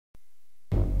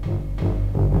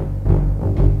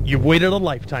You've waited a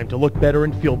lifetime to look better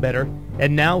and feel better,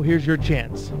 and now here's your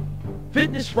chance.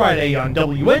 Fitness Friday on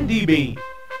WNDB.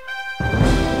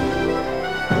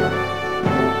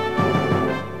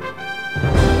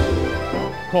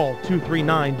 Call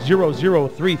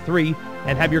 239-0033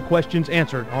 and have your questions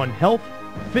answered on health,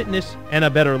 fitness, and a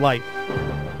better life.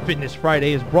 Fitness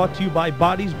Friday is brought to you by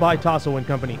Bodez by Tasso &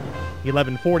 Company,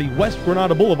 1140 West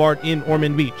Granada Boulevard in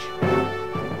Ormond Beach.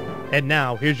 And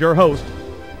now, here's your host,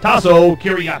 Tasso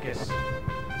Kyriakis.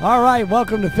 All right,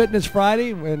 welcome to Fitness Friday,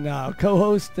 and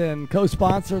co-host and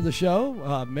co-sponsor of the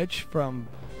show, Mitch from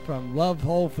Love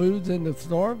Whole Foods in the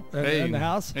store, in the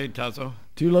house. Hey, Tasso.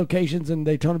 2 locations in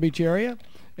Daytona Beach area.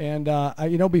 And,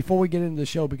 before we get into the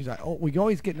show, because we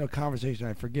always get into a conversation,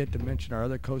 I forget to mention our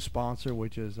other co-sponsor,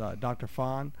 which is Dr.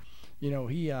 Fahn.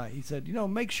 He said,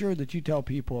 make sure that you tell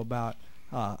people about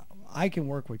I can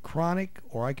work with chronic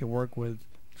or I can work with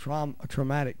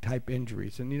traumatic type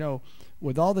injuries. And,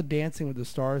 with all the Dancing with the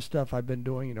Stars stuff I've been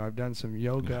doing, I've done some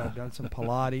yoga, I've done some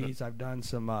Pilates, I've done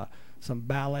some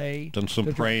ballet. Done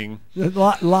some praying.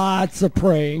 Lots of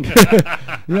praying.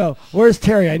 Where's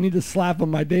Terry? I need to slap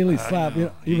him, my daily slap.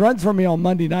 He runs from me on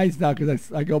Monday nights now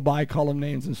because I go by, call him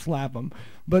names, and slap him.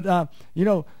 But, I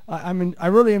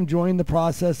really am enjoying the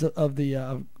process of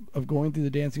going through the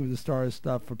Dancing with the Stars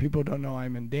stuff. For people who don't know,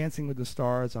 I'm in Dancing with the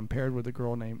Stars. I'm paired with a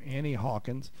girl named Annie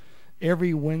Hawkins.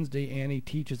 Every Wednesday, Annie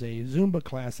teaches a Zumba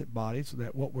class at Bodez. So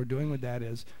that what we're doing with that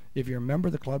is, if you're a member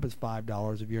of the club, it's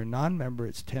 $5. If you're a non-member,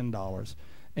 it's $10.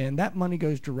 And that money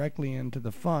goes directly into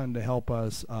the fund to help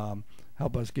us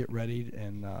get ready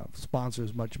and sponsor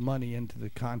as much money into the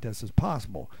contest as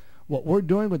possible. What we're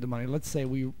doing with the money, let's say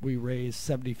we raise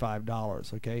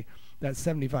 $75, okay? That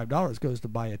 $75 goes to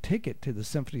buy a ticket to the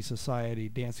Symphony Society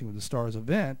Dancing with the Stars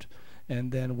event,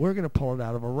 and then we're going to pull it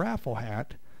out of a raffle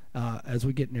hat as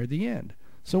we get near the end.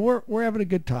 So we're having a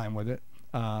good time with it.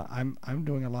 I'm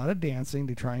doing a lot of dancing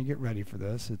to try and get ready for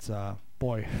this. It's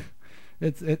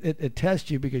it tests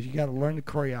you because you got to learn the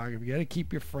choreography. You got to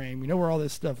keep your frame. You know where all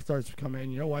this stuff starts to come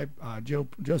in. You know why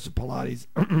Joseph Pilates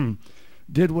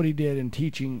did what he did in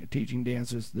teaching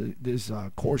dancers this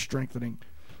core strengthening.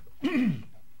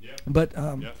 But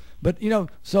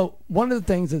so one of the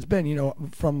things that's been,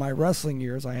 from my wrestling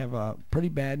years, I have pretty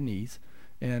bad knees,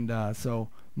 and so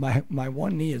my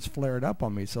one knee is flared up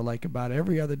on me. So like about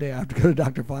every other day I have to go to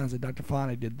Dr. Fahn and say, Dr. Fahn,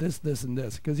 I did this, this, and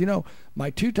this. Because, my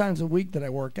 2 times a week that I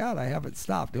work out, I haven't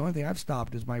stopped. The only thing I've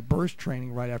stopped is my burst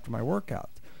training right after my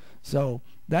workouts. So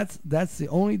that's the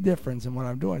only difference in what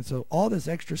I'm doing. So all this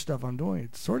extra stuff I'm doing,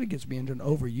 it sort of gets me into an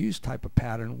overuse type of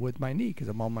pattern with my knee because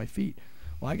I'm on my feet.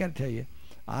 Well, I got to tell you,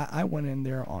 I went in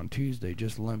there on Tuesday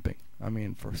just limping. I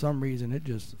mean, for some reason, it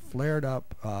just flared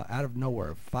up out of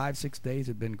nowhere. 5-6 days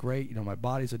had been great. My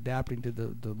body's adapting to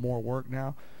the more work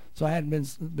now. So I hadn't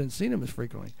been seeing them as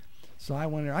frequently. So I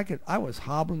went there. I was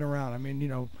hobbling around. I mean,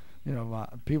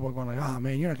 people are going like, oh,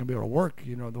 man, you're not going to be able to work,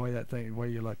 the way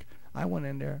you look. I went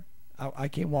in there. I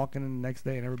came walking in the next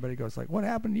day, and everybody goes like, what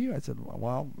happened to you? I said,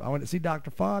 well, I went to see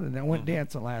Dr. Fahn, and I went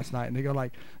dancing last night. And they go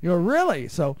like, really?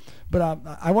 So, but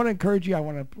I want to encourage you. I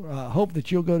want to hope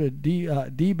that you'll go to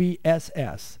dbss.org.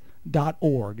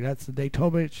 That's the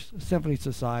Daytona Beach Symphony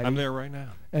Society. I'm there right now.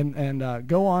 And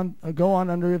go on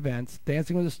under events,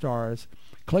 Dancing with the Stars.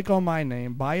 Click on my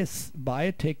name, buy a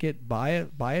ticket, buy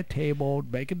a table,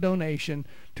 make a donation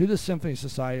to the Symphony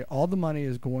Society. All the money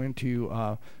is going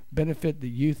to benefit the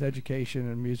youth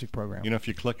education and music program. If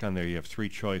you click on there, you have 3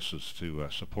 choices to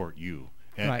support you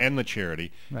and the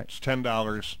charity. Right. It's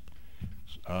 $10.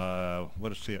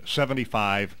 What is it?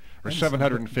 $75 or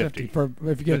 $750 for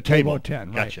if you get a table of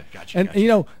 10. Gotcha. Right. Gotcha. And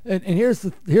gotcha.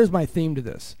 here's my theme to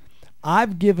this.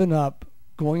 I've given up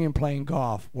going and playing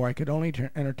golf where I could only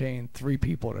entertain 3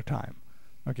 people at a time.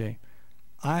 Okay.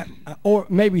 Or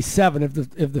maybe 7 if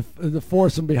the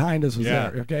foursome behind us was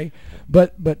there, okay?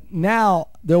 But now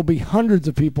there'll be hundreds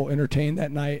of people entertained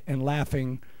that night and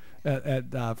laughing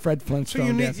at Fred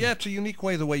Flintstone dancing. Yeah, it's a unique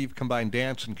way, the way you've combined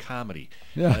dance and comedy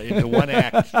into one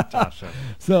act. Awesome.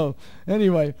 So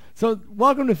anyway,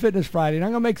 welcome to Fitness Friday, and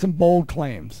I'm going to make some bold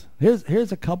claims.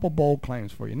 Here's a couple bold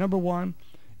claims for you. Number 1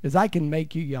 is I can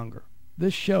make you younger.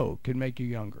 This show can make you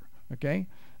younger, okay?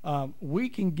 We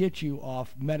can get you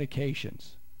off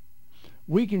medications.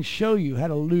 We can show you how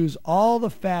to lose all the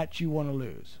fat you want to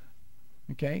lose,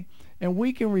 okay? And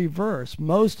we can reverse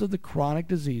most of the chronic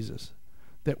diseases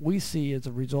that we see as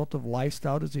a result of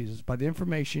lifestyle diseases by the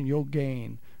information you'll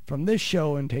gain from this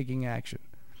show and taking action.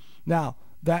 Now,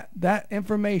 that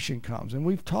information comes. And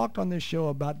we've talked on this show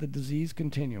about the disease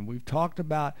continuum. We've talked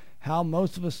about how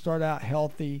most of us start out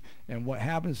healthy and what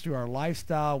happens through our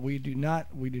lifestyle. We do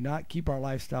not keep our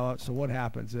lifestyle up. So what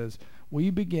happens is we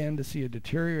begin to see a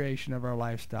deterioration of our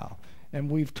lifestyle. And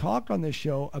we've talked on this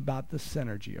show about the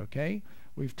synergy, okay?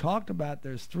 We've talked about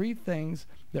there's 3 things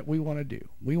that we want to do.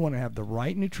 We want to have the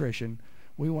right nutrition,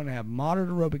 we want to have moderate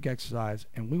aerobic exercise,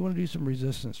 and we want to do some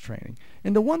resistance training.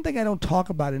 And the one thing I don't talk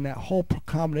about in that whole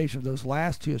combination of those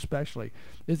last 2 especially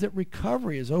is that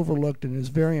recovery is overlooked and is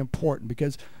very important,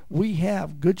 because we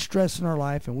have good stress in our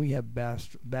life and we have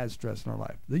bad stress in our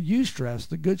life. The eustress,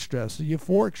 the good stress, the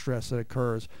euphoric stress that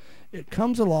occurs, it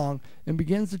comes along and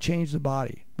begins to change the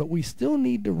body. But we still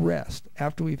need to rest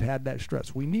after we've had that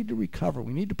stress. We need to recover.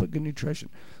 We need to put good nutrition.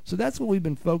 So that's what we've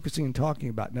been focusing and talking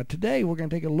about. Now today we're going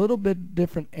to take a little bit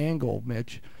different angle,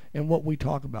 Mitch, in what we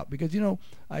talk about. Because,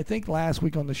 I think last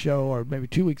week on the show, or maybe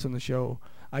 2 weeks on the show,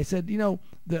 I said,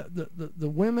 the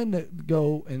women that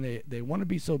go and they want to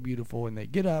be so beautiful, and they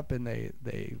get up and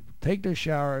they take their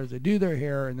showers, they do their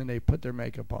hair, and then they put their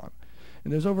makeup on.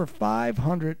 And there's over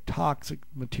 500 toxic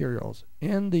materials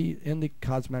in the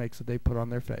cosmetics that they put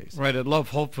on their face. Right. At Love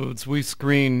Whole Foods, we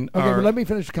screen. Okay, but let me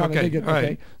finish the comment. Okay. Okay.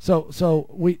 Right. So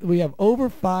we have over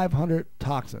 500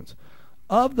 toxins.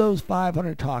 Of those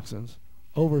 500 toxins,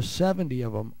 over 70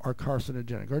 of them are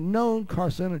carcinogenic, or known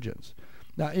carcinogens.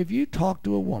 Now, if you talk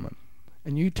to a woman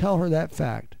and you tell her that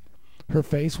fact, her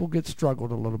face will get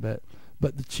struggled a little bit,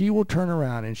 but she will turn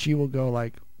around and she will go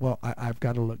like, well, I've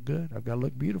got to look good. I've got to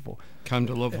look beautiful. Come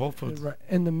to Love Whole Foods.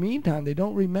 In the meantime, they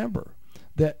don't remember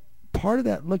that part of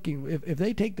that looking, if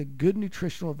they take the good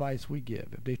nutritional advice we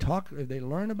give, if they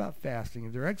learn about fasting,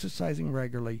 if they're exercising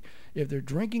regularly, if they're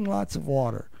drinking lots of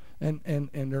water, and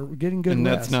they're getting good rest. And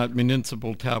rest, that's not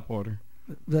municipal tap water.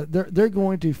 They're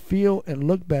going to feel and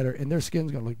look better, and their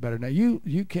skin's going to look better. Now, you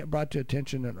brought to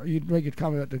attention, and you make a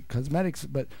comment about the cosmetics,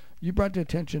 but you brought to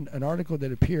attention an article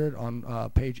that appeared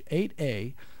on page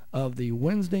 8A of the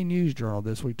Wednesday News Journal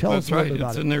this week. Tell us a little bit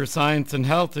about it. It's in their Science and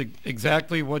Health,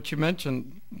 exactly what you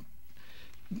mentioned,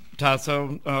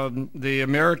 Tasso. The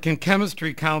American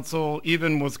Chemistry Council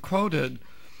even was quoted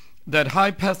that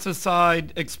high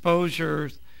pesticide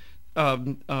exposures,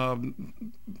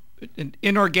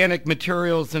 inorganic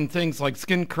materials and things like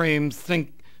skin creams,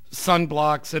 think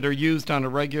sunblocks that are used on a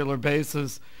regular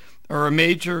basis, are a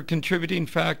major contributing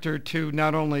factor to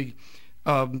not only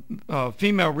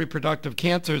female reproductive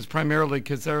cancers, primarily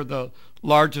because they're the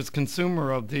largest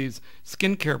consumer of these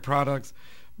skincare products,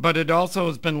 but it also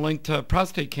has been linked to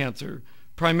prostate cancer,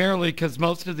 primarily because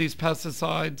most of these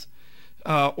pesticides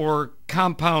or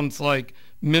compounds like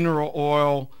mineral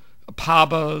oil,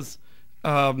 PABAs,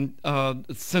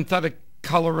 synthetic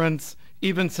colorants,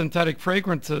 even synthetic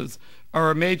fragrances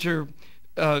are a major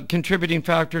contributing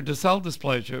factor to cell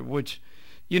dysplasia, which,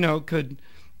 could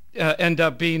end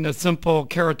up being a simple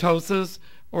keratosis,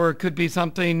 or it could be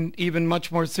something even much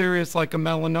more serious like a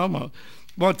melanoma.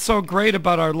 What's so great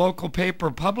about our local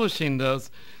paper publishing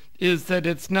this is that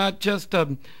it's not just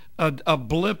a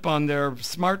blip on their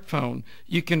smartphone.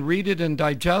 You can read it and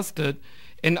digest it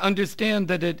and understand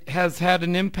that it has had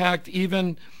an impact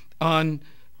even on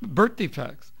birth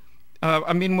defects.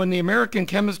 When the American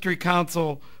Chemistry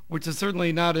Council, which is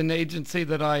certainly not an agency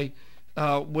that I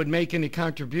would make any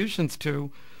contributions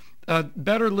to,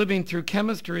 Better Living Through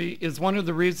Chemistry is one of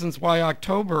the reasons why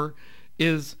October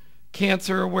is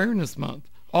Cancer Awareness Month.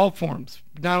 All forms,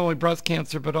 not only breast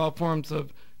cancer, but all forms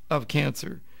of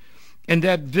cancer. And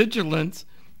that vigilance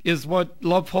is what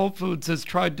Love Whole Foods has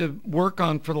tried to work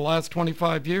on for the last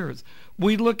 25 years.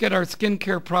 We look at our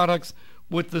skincare products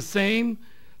with the same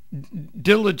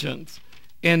diligence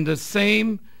and the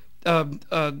same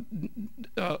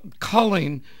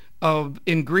culling of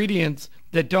ingredients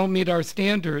that don't meet our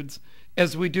standards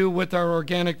as we do with our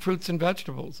organic fruits and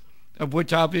vegetables, of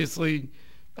which obviously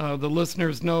the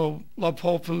listeners know Love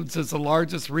Whole Foods is the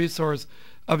largest resource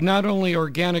of not only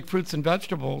organic fruits and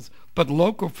vegetables, but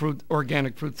local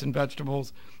organic fruits and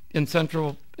vegetables in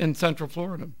Central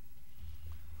Florida.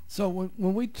 So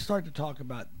when we start to talk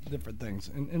about different things,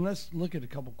 and let's look at a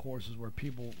couple courses where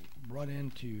people run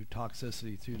into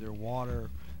toxicity through their water.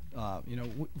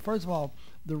 First of all,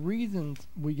 the reasons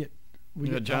we get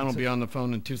John will be on the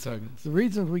phone in 2 seconds. The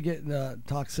reasons we get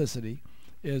toxicity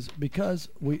is because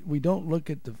we don't look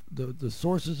at the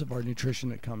sources of our nutrition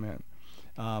that come in.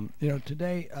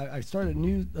 Today I started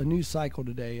a new cycle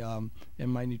today in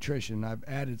my nutrition. I've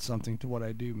added something to what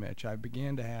I do, Mitch. I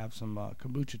began to have some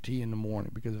kombucha tea in the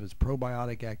morning because of its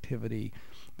probiotic activity,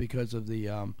 because of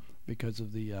the because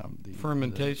of the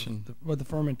fermentation. The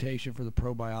fermentation for the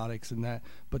probiotics and that.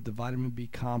 But the vitamin B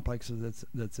complex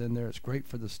that's in there, it's great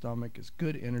for the stomach. It's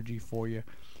good energy for you.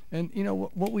 And you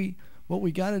know what we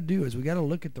got to do is we got to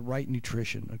look at the right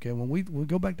nutrition. Okay, when we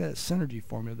go back to that synergy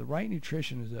formula, the right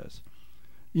nutrition is this.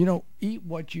 You know, eat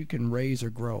what you can raise or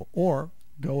grow, or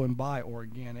go and buy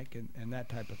organic and that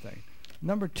type of thing.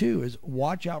 Number 2 is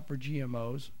watch out for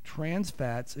GMOs, trans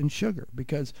fats, and sugar,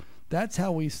 because that's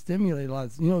how we stimulate a lot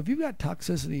of, you know, if you've got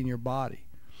toxicity in your body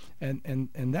and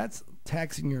that's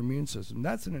taxing your immune system,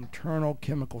 that's an internal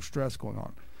chemical stress going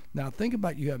on. Now think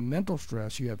about, you have mental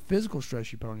stress, you have physical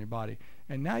stress you put on your body,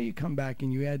 and now you come back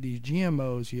and you add these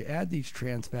GMOs, you add these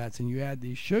trans fats, and you add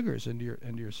these sugars into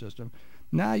your system.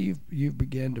 Now you've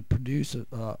begun to produce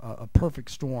a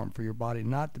perfect storm for your body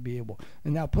not to be able.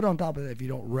 And now put on top of that, if you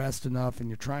don't rest enough and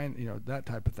you're trying, you know, that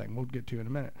type of thing. We'll get to in a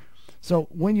minute. So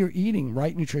when you're eating,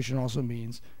 right nutrition also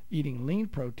means eating lean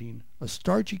protein, a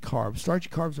starchy carb. Starchy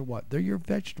carbs are what? They're your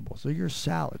vegetables. They're your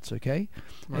salads. Okay,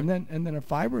 right. And then a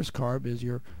fibrous carb is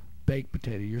your baked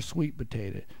potato, your sweet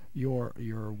potato, your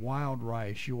wild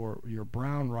rice, your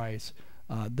brown rice.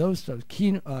 Those stuff.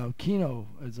 Quinoa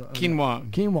is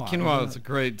Quinoa is a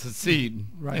great, it's a seed,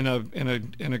 right?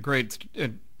 In a great,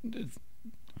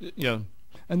 yeah.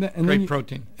 And great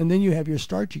protein. And then you have your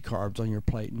starchy carbs on your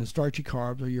plate, and the starchy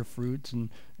carbs are your fruits and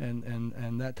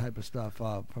that type of stuff.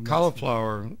 From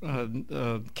cauliflower,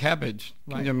 cabbage.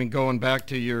 Right. I mean, going back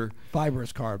to your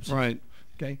fibrous carbs. Right.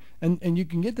 Okay. And you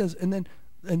can get those, and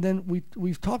then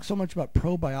we've talked so much about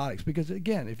probiotics, because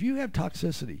again, if you have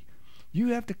toxicity,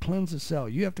 you have to cleanse the cell.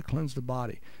 You have to cleanse the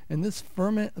body. And this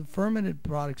fermented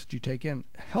products that you take in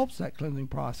helps that cleansing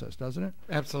process, doesn't it?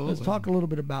 Absolutely. Let's talk a little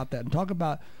bit about that, and talk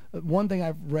about one thing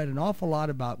I've read an awful lot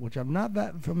about, which I'm not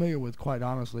that familiar with, quite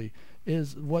honestly,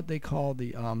 is what they call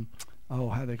the,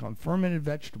 how they call them, fermented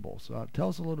vegetables. Tell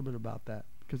us a little bit about that,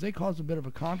 because they cause a bit of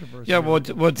a controversy. Yeah,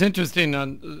 what's interesting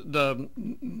on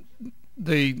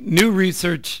the new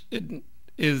research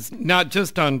is not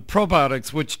just on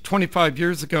probiotics, which 25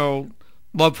 years ago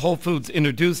Love Whole Foods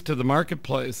introduced to the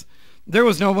marketplace. There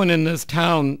was no one in this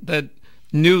town that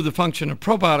knew the function of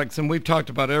probiotics, and we've talked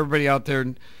about it. Everybody out there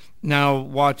now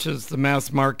watches the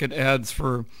mass market ads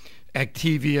for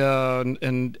Activia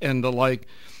and the like.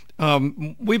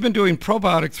 We've been doing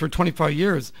probiotics for 25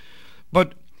 years,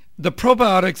 but the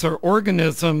probiotics are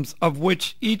organisms of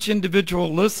which each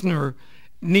individual listener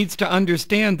needs to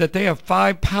understand that they have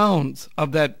 5 pounds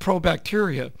of that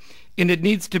probacteria, and it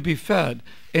needs to be fed.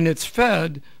 And it's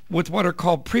fed with what are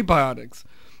called prebiotics.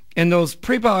 And those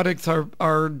prebiotics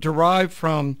are derived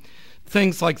from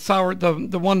things like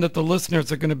the one that the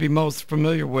listeners are going to be most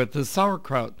familiar with is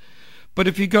sauerkraut. But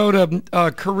if you go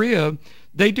to Korea,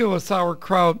 they do a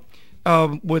sauerkraut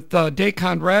with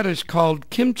daikon radish called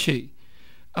kimchi.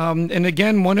 And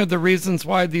again, one of the reasons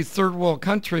why these third world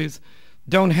countries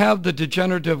don't have the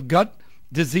degenerative gut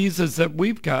diseases that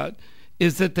we've got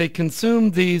is that they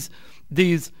consume these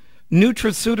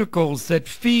nutraceuticals that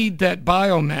feed that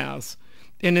biomass.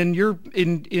 And in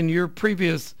your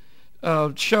previous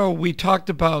show, we talked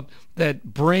about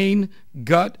that brain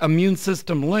gut immune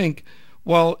system link.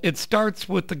 Well, it starts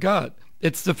with the gut.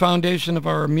 It's the foundation of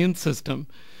our immune system.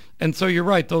 And so you're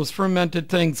right, those fermented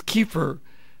things, kefir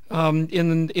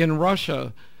in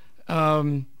Russia,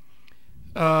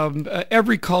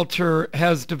 every culture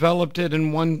has developed it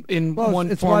in one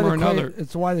form or another.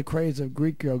 It's why the craze of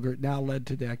Greek yogurt now led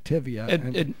to the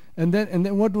Activia. And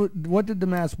then what did the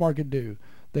mass market do?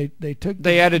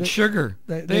 They added sugar.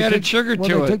 They added sugar to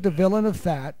it. They took the villain of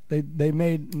fat. They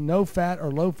made no fat or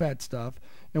low fat stuff.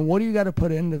 And what do you got to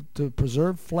put in to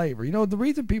preserve flavor? You know, the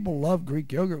reason people love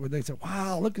Greek yogurt, they say,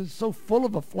 wow, look, it's so full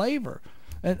of a flavor.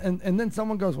 And then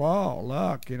someone goes, well,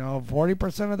 look,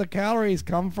 40% of the calories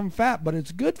come from fat, but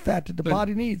it's good fat that the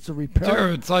body needs to repair.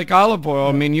 Sure, it's like olive oil.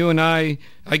 I mean, you and I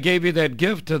gave you that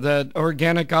gift of that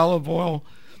organic olive oil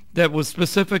that was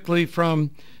specifically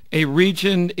from a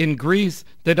region in Greece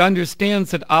that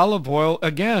understands that olive oil,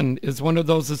 again, is one of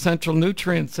those essential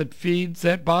nutrients that feeds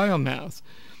that biomass.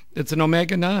 It's an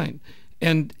omega-9.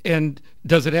 And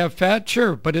does it have fat?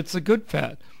 Sure, but it's a good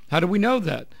fat. How do we know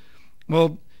that?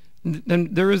 Well, then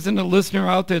there isn't a listener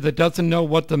out there that doesn't know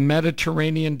what the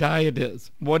Mediterranean diet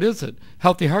is. What is it?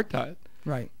 Healthy heart diet.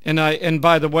 Right. And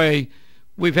by the way,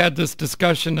 we've had this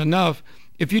discussion enough.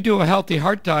 If you do a healthy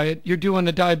heart diet, you're doing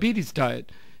a diabetes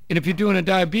diet. And if you're doing a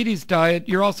diabetes diet,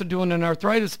 you're also doing an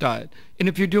arthritis diet. And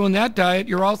if you're doing that diet,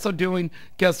 you're also doing,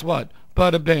 guess what?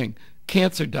 Bada bing,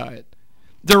 cancer diet.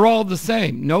 They're all the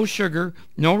same. No sugar,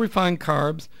 no refined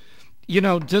carbs,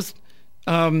 just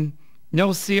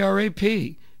no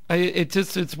CRAP.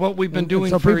 It's what we've been And doing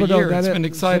so for a people know year. that It's it- been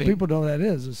exciting. So people know what that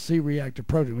is C-reactive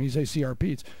protein. When you say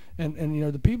CRPs, and you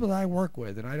know the people that I work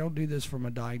with, and I don't do this from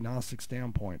a diagnostic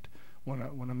standpoint. When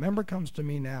a member comes to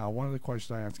me now, one of the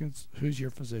questions I ask is, "Who's your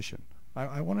physician?"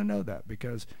 I want to know that,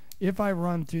 because if I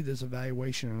run through this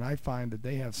evaluation and I find that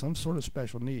they have some sort of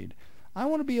special need, I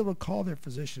want to be able to call their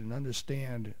physician and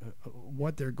understand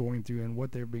what they're going through and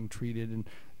what they're being treated,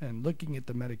 and looking at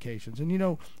the medications. And you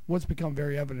know what's become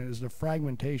very evident is the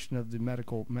fragmentation of the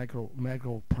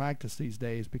medical practice these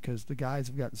days, because the guys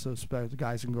have gotten so the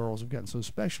guys and girls have gotten so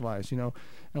specialized. You know,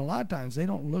 and a lot of times they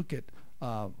don't look at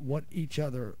what each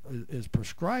other is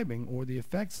prescribing or the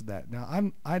effects of that.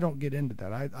 Now, I don't get into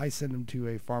that. I send them to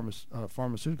a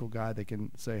pharmaceutical guy that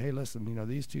can say, hey, listen, you know,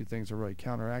 these two things are really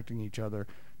counteracting each other.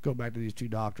 Go back to these two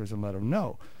doctors and let them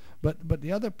know. But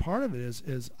the other part of it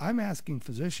is I'm asking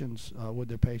physicians with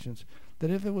their patients that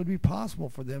if it would be possible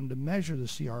for them to measure the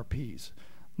CRPs,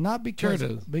 not because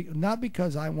not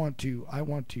because I want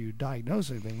to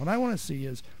diagnose anything. What I want to see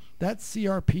is that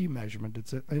CRP measurement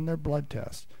that's in their blood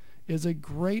test is a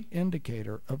great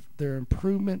indicator of their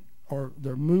improvement or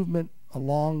their movement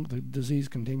along the disease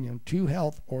continuum to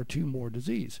health or to more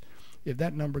disease. If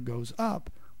that number goes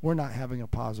up, we're not having a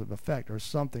positive effect, or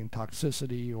something,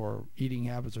 toxicity or eating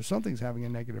habits or something's having a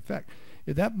negative effect.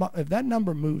 If that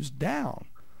number moves down,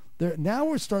 now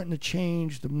we're starting to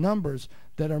change the numbers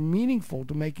that are meaningful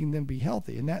to making them be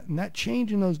healthy. And that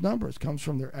change in those numbers comes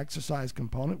from their exercise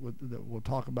component that we'll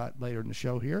talk about later in the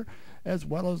show here, as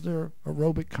well as their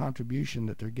aerobic contribution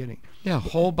that they're getting. Yeah,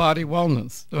 whole body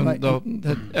wellness. Right.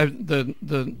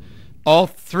 The all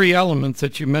three elements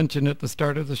that you mentioned at the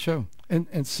start of the show. And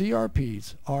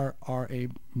CRPs are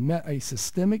a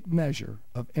systemic measure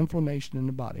of inflammation in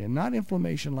the body, and not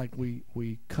inflammation like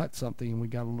we cut something and we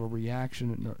got a little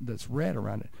reaction that's red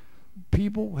around it.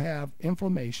 People have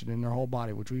inflammation in their whole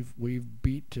body, which we've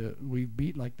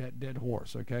beat like that dead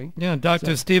horse. Okay. Yeah,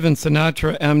 Dr. Stephen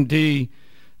Sinatra, MD,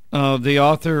 the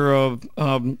author of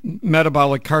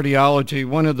Metabolic Cardiology,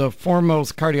 one of the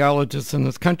foremost cardiologists in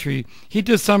this country, he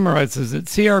just summarizes it.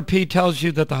 CRP tells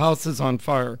you that the house is on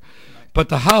fire, but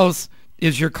the house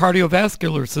is your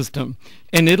cardiovascular system,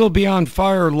 and it'll be on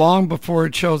fire long before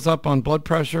it shows up on blood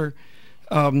pressure.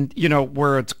 You know,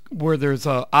 where there's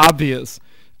a obvious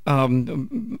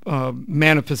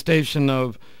manifestation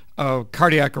of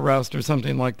cardiac arrest or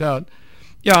something like that.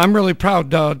 Yeah, I'm really proud.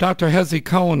 Dr. Hezi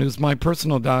Cohen, who's my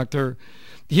personal doctor,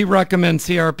 he recommends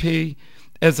CRP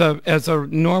as a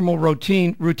normal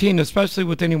routine, especially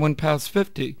with anyone past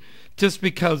 50, just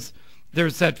because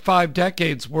there's that 5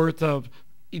 decades worth of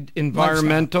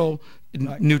environmental,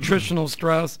 nutritional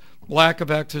stress, lack of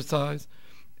exercise,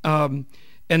 and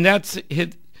that's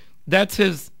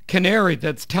his canary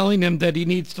that's telling him that he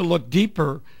needs to look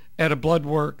deeper at a blood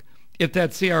work if that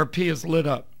CRP is lit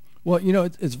up. Well, you know,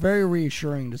 it's very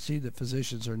reassuring to see that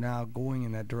physicians are now going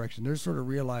in that direction. They're sort of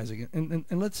realizing it. And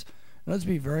let's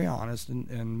be very honest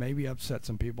and maybe upset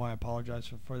some people. I apologize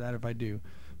for that if I do.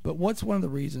 But what's one of the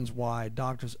reasons why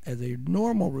doctors, as a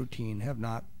normal routine, have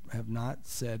not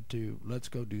said to let's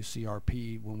go do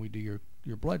CRP when we do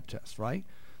your blood test, right?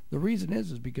 The reason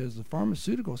is because the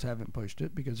pharmaceuticals haven't pushed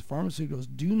it, because pharmaceuticals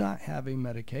do not have a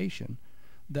medication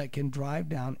that can drive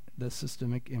down the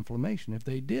systemic inflammation. If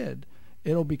they did,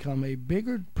 it'll become a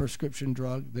bigger prescription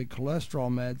drug than cholesterol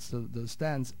meds, the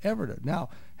statins ever did. Now,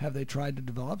 have they tried to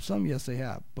develop some? Yes, they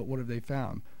have. But what have they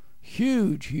found?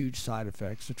 Huge side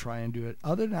effects to try and do it,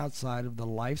 other than outside of the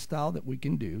lifestyle that we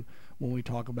can do when we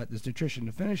talk about this nutrition.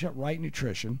 To finish up right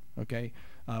nutrition, okay,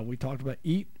 we talked about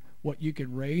eat what you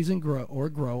can raise and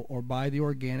grow or buy the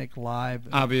organic live.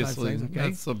 Obviously, things,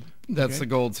 okay? That's the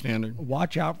gold standard.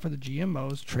 Watch out for the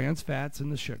GMOs, trans fats,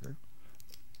 and the sugar.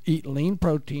 Eat lean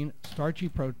protein, starchy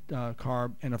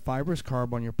carb, and a fibrous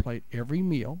carb on your plate every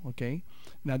meal, okay?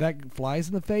 Now that flies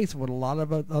in the face of what a lot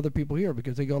of other people hear,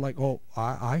 because they go like, "Oh,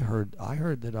 I heard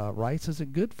that rice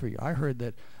isn't good for you. I heard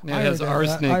that it has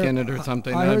arsenic in it or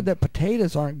something. I heard that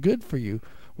potatoes aren't good for you."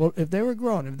 Well, if they were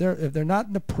grown, if they're not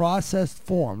in the processed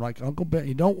form, like Uncle Ben,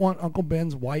 you don't want Uncle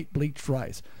Ben's white bleached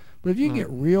rice. But if you can get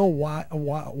real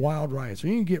wild rice, or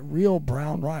you can get real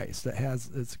brown rice that has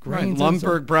its grains. Right,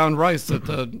 Lumberg brown rice that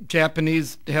the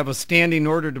Japanese have a standing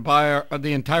order to buy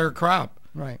the entire crop.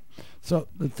 Right. So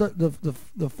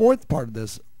the fourth part of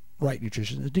this right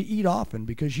nutrition is to eat often,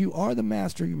 because you are the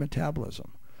master of your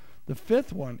metabolism. The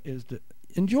fifth one is to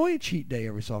enjoy a cheat day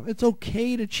every so often. It's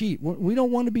okay to cheat. We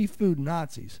don't want to be food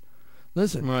Nazis.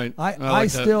 Listen, right. I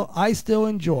still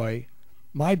enjoy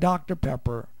my Dr.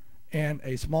 Pepper and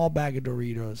a small bag of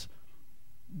Doritos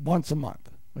once a month,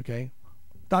 okay?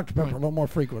 Dr. Pepper a little more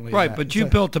frequently. Right, but you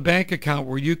built a bank account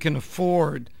where you can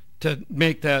afford to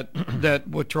make that that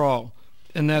withdrawal,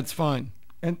 and that's fine.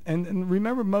 And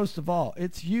remember, most of all,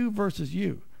 it's you versus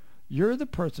you. You're the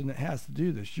person that has to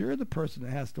do this. You're the person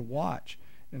that has to watch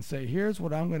and say, here's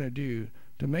what I'm going to do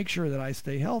to make sure that I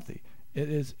stay healthy. It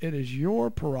is your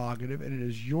prerogative, and it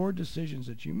is your decisions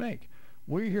that you make.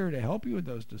 We're here to help you with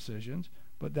those decisions,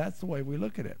 but that's the way we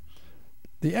look at it.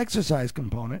 The exercise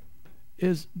component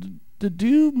is to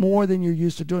do more than you're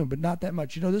used to doing, but not that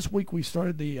much. You know, this week we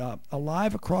started the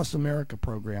Alive Across America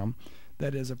program.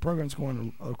 That is a program that's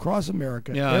going across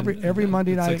America. Yeah, every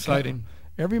Monday night. It's exciting.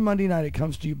 Every Monday night it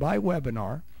comes to you by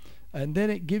webinar, and then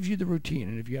it gives you the routine.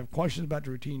 And if you have questions about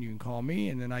the routine, you can call me,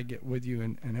 and then I get with you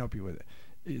and help you with it.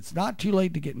 It's not too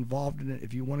late to get involved in it.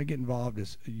 If you want to get involved,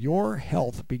 it's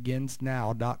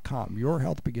yourhealthbeginsnow.com.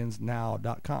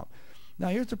 Yourhealthbeginsnow.com. Now,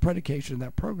 here's the predication of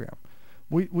that program.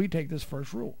 We take this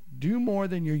first rule. Do more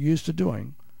than you're used to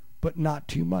doing, but not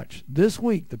too much. This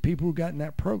week, the people who got in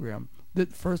that program, the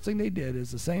first thing they did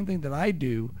is the same thing that I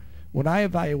do when I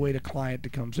evaluate a client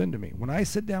that comes into me. When I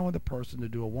sit down with a person to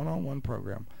do a one-on-one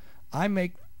program, I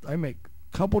make a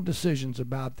couple decisions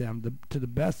about them to the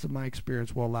best of my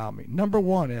experience will allow me. Number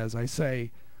one is I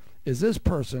say, is this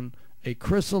person a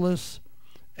chrysalis,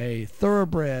 a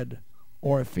thoroughbred,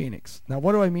 or a phoenix? Now,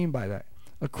 what do I mean by that?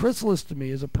 A chrysalis to me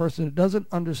is a person that doesn't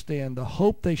understand the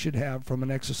hope they should have from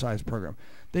an exercise program.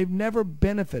 They've never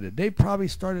benefited. They've probably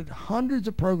started hundreds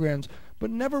of programs, but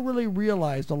never really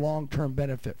realized the long-term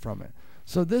benefit from it.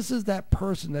 So this is that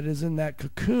person that is in that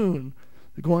cocoon,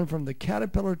 going from the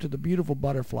caterpillar to the beautiful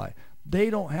butterfly.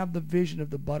 They don't have the vision of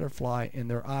the butterfly in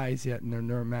their eyes yet, in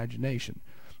their imagination.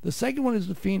 The second one is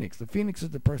the phoenix. The phoenix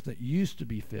is the person that used to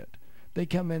be fit. They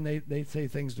come in, they say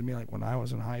things to me like, when I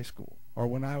was in high school, or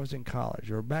when I was in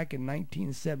college, or back in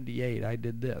 1978, I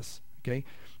did this. Okay,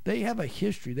 they have a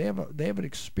history. They have an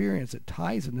experience that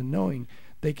ties into knowing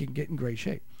they can get in great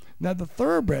shape. Now, the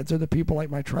thoroughbreds are the people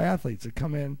like my triathletes that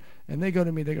come in and they go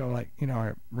to me. They go like, you know,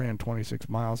 I ran 26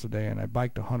 miles a day and I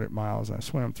biked 100 miles. And I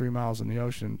swam 3 miles in the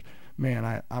ocean.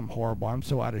 Man, I'm horrible. I'm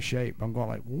so out of shape. I'm going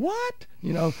like, what?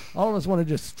 You know, all of us want to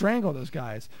just strangle those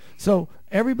guys. So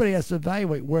everybody has to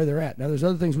evaluate where they're at. Now, there's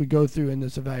other things we go through in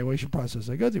this evaluation process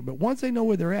they go through. But once they know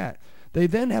where they're at, they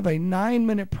then have a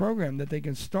 9-minute program that they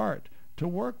can start to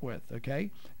work with,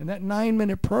 okay? And that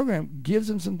 9-minute program gives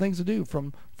them some things to do,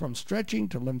 from stretching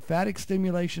to lymphatic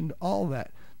stimulation to all of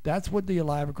that. That's what the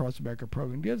Alive Across America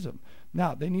program gives them.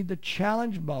 Now, they need the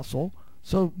challenge muscle,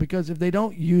 because if they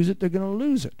don't use it, they're going to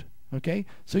lose it, okay?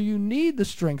 So you need the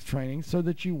strength training so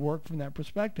that you work from that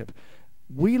perspective.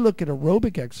 We look at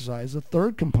aerobic exercise, the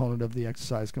third component of the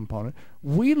exercise component.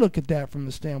 We look at that from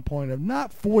the standpoint of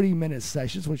not 40-minute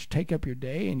sessions, which take up your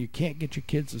day and you can't get your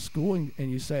kids to school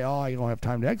and you say, oh, you don't have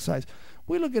time to exercise.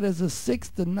 We look at it as a 6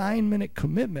 to 9-minute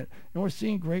commitment, and we're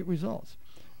seeing great results.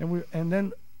 And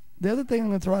then the other thing I'm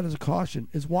going to throw out as a caution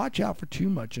is watch out for too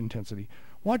much intensity.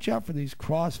 Watch out for these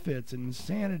CrossFits and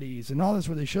Insanities and all this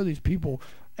where they show these people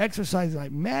exercising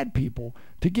like mad people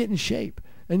to get in shape.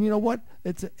 And you know what?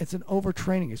 It's an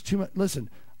overtraining. It's too much. Listen,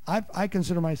 I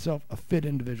consider myself a fit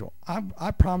individual.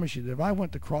 I promise you that if I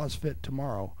went to CrossFit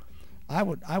tomorrow, I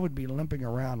would be limping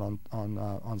around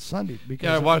on Sunday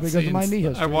because of my knee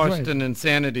history. I watched an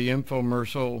Insanity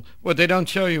infomercial. What they don't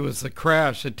show you is the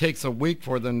crash. It takes a week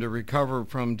for them to recover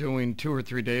from doing 2 or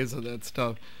 3 days of that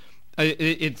stuff.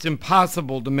 It's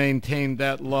impossible to maintain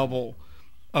that level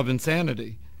of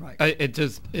insanity. Right.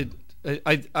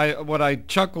 What I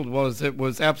chuckled was it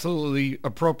was absolutely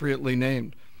appropriately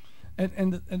named.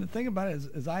 And the thing about it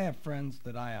is I have friends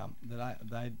that I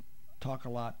talk a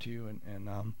lot to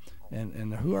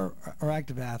and who are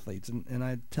active athletes, and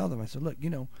I tell them, I said, look,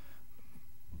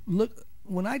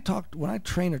 when I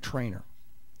train a trainer,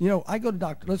 I go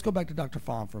to let's go back to Dr.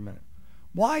 Fahm for a minute.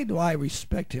 Why do I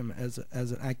respect him as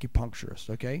an acupuncturist?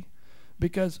 Okay,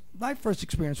 because my first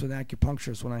experience with an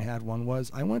acupuncturist when I had one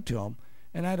was I went to him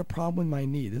and I had a problem with my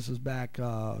knee. This was back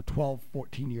 12,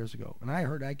 14 years ago, and I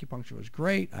heard acupuncture was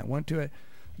great. I went to it.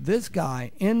 This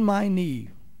guy in my knee,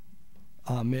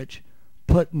 Mitch,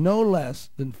 put no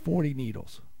less than 40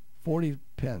 needles, 40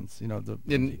 pins, the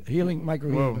healing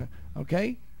microhealing.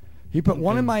 Okay? He put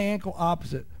one in my ankle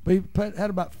opposite, but he had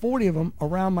about 40 of them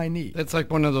around my knee. That's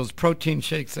like one of those protein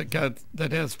shakes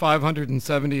that has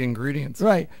 570 ingredients.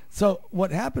 Right. So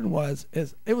what happened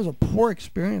is it was a poor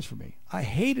experience for me. I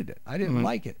hated it. I didn't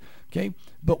like it. Okay?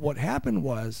 But what happened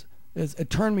is it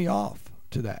turned me off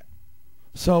to that.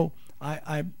 So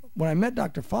when I met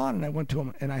Dr. Fahm and I went to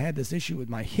him and I had this issue with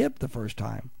my hip the first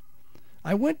time,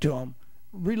 I went to him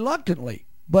reluctantly.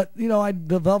 But, I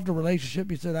developed a relationship.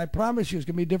 He said, I promise you it's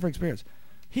going to be a different experience.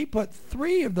 He put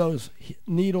 3 of those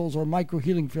needles or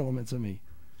microhealing filaments in me.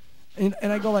 And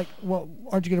I go like, well,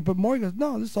 aren't you going to put more? He goes,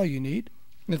 no, this is all you need.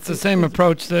 It's the same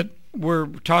approach that we're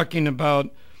talking about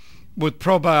with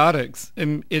probiotics.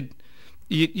 And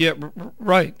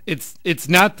right. It's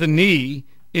not the knee.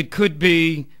 It could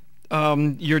be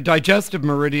your digestive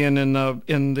meridian in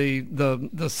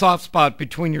the soft spot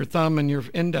between your thumb and your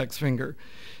index finger.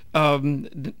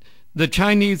 The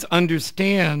Chinese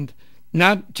understand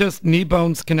not just knee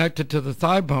bones connected to the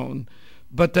thigh bone,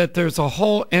 but that there's a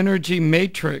whole energy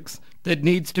matrix that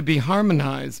needs to be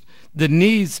harmonized. The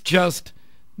knee's just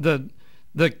the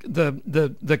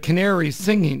canary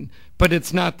singing, but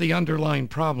it's not the underlying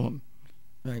problem.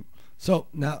 Right. So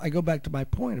now I go back to my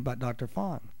point about Dr.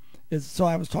 Fahn. So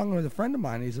I was talking with a friend of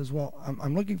mine. He says, well,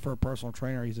 I'm looking for a personal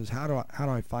trainer. He says, how do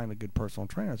I find a good personal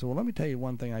trainer? I said, well, let me tell you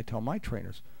one thing I tell my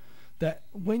trainers, that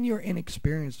when you're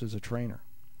inexperienced as a trainer,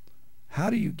 how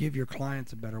do you give your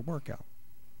clients a better workout?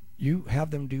 You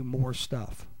have them do more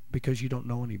stuff because you don't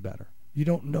know any better. You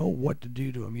don't know what to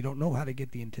do to them. You don't know how to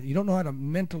get the intent. You don't know how to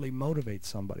mentally motivate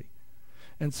somebody.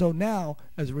 And so now,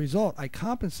 as a result, I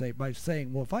compensate by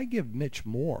saying, well, if I give Mitch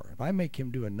more, if I make him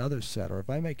do another set, or if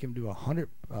I make him do 100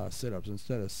 sit-ups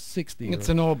instead of 60. It's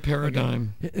an old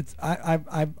paradigm. Again,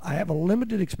 I have a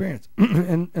limited experience.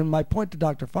 and my point to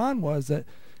Dr. Fahn was that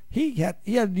he had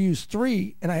to use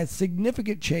 3, and I had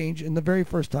significant change in the very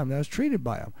first time that I was treated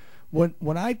by him.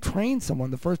 When I train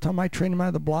someone, the first time I train him out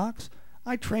of the blocks,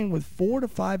 I train with 4 to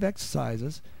 5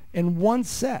 exercises in 1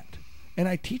 set. And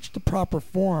I teach the proper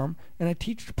form, and I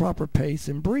teach the proper pace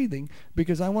and breathing,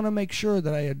 because I want to make sure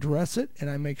that I address it, and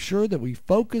I make sure that we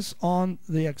focus on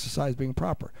the exercise being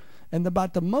proper. And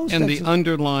about the most... And the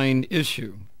underlying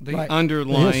issue, the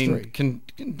underlying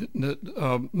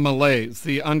malaise,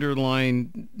 the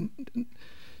underlying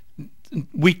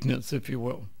weakness, if you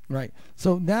will. Right.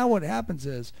 So now what happens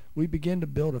is we begin to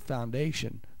build a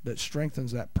foundation that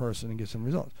strengthens that person and gets them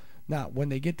results. Now, when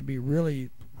they get to be really,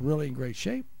 really in great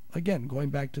shape, again, going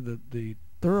back to the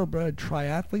thoroughbred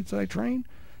triathletes that I train,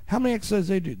 how many exercises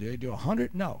do? Do they do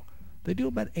 100? No. They do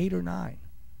about 8 or 9.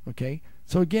 Okay?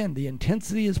 So again, the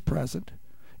intensity is present.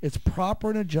 It's proper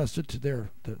and adjusted to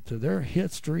their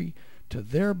history, to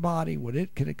their body, what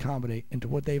it can accommodate, and to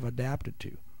what they've adapted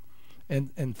to.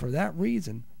 And for that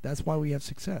reason, that's why we have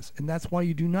success. And that's why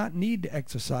you do not need to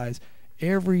exercise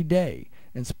every day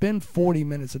and spend 40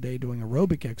 minutes a day doing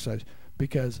aerobic exercise,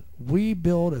 because we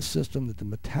build a system that the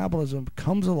metabolism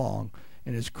comes along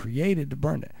and is created to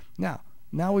burn it.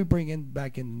 Now we bring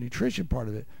back in the nutrition part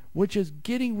of it, which is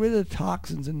getting rid of the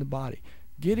toxins in the body,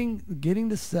 getting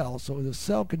the cell so the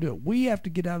cell can do it. We have to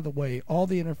get out of the way all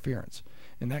the interference.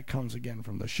 And that comes again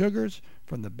from the sugars,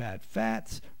 from the bad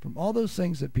fats, from all those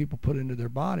things that people put into their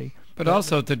body. But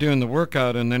also if they're doing the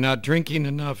workout and they're not drinking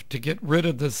enough to get rid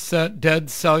of the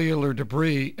dead cellular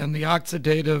debris and the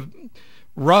oxidative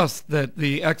rust that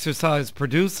the exercise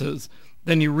produces,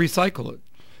 then you recycle it.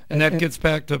 And that gets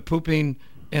back to pooping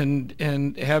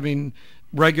and having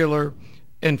regular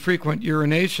and frequent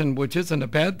urination, which isn't a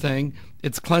bad thing.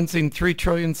 It's cleansing 3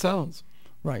 trillion cells.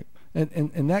 Right.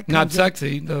 And that not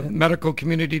sexy. The medical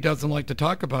community doesn't like to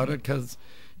talk about it because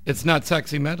it's not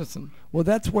sexy medicine. Well,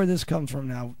 that's where this comes from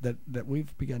now, that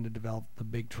we've begun to develop the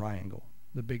big triangle.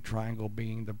 The big triangle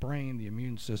being the brain, the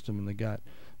immune system, and the gut.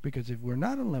 Because if we're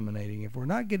not eliminating, if we're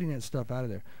not getting that stuff out of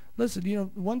there, listen,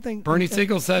 one thing... Bernie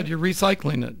Siegel said you're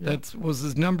recycling it. Yeah. That was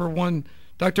his #1.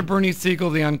 Dr. Bernie Siegel,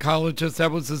 the oncologist, that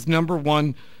was his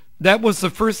 #1. That was the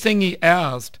first thing he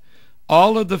asked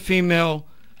all of the female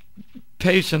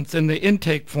patients in the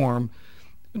intake form.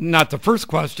 Not the first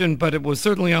question, but it was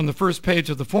certainly on the first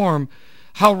page of the form.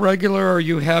 How regular are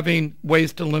you having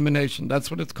waste elimination?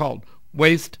 That's what it's called.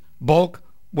 Bulk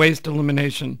waste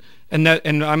elimination. And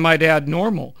I might add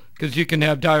normal, because you can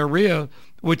have diarrhea,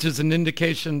 which is an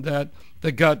indication that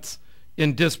the gut's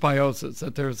in dysbiosis,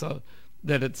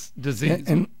 that it's disease.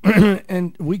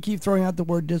 And we keep throwing out the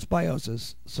word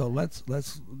dysbiosis, so let's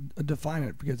define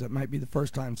it, because it might be the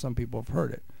first time some people have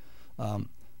heard it.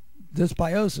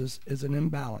 Dysbiosis is an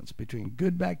imbalance between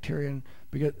good bacteria and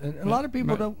a lot of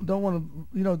people don't want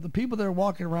to, the people that are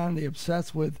walking around, they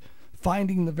obsess with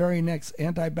finding the very next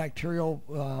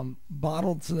antibacterial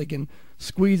bottle so they can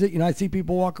squeeze it. I see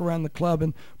people walk around the club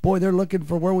and boy, they're looking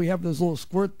for where we have those little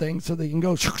squirt things so they can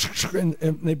go and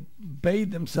they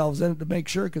bathe themselves in it to make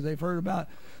sure, because they've heard about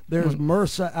there's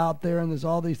MRSA out there and there's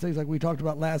all these things like we talked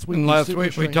about last week. And last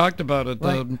week we talked about it.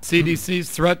 Right. The CDC's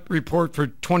threat report for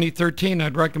 2013,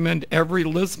 I'd recommend every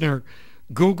listener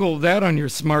Google that on your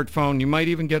smartphone. You might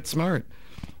even get smart.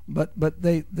 But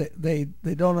they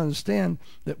don't understand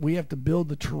that we have to build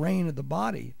the terrain of the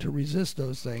body to resist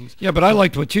those things. Yeah, but I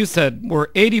liked what you said. We're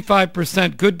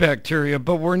 85% good bacteria,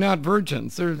 but we're not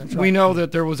virgins. Right. We know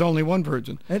that there was only one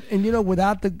virgin. And you know,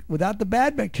 without the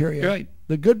bad bacteria, right,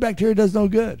 the good bacteria does no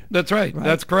good. That's right.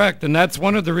 That's correct. And that's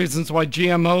one of the reasons why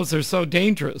GMOs are so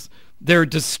dangerous. They're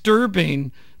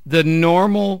disturbing the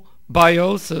normal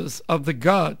biosis of the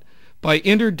gut by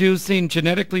introducing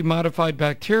genetically modified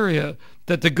bacteria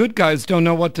that the good guys don't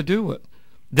know what to do with.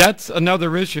 That's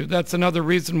another issue. That's another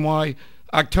reason why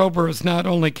October is not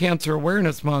only Cancer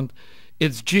Awareness Month,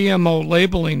 it's GMO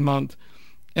Labeling Month.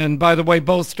 And by the way,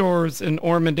 both stores in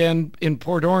Ormond and in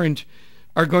Port Orange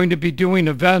are going to be doing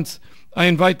events. I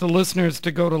invite the listeners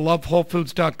to go to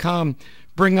lovewholefoods.com,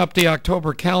 bring up the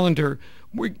October calendar.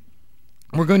 We're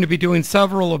going to be doing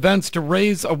several events to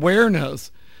raise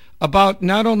awareness about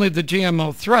not only the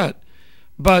GMO threat,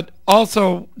 but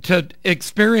also to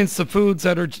experience the foods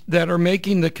that are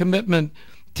making the commitment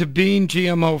to being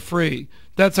GMO free.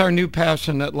 That's our new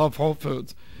passion at Love Whole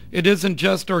Foods. It isn't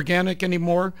just organic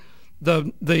anymore.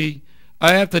 I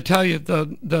have to tell you,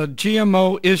 the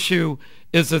GMO issue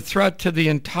is a threat to the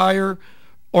entire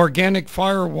organic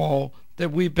firewall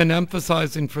that we've been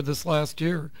emphasizing for this last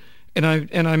year, and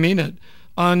I mean it.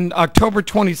 On October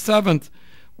 27th,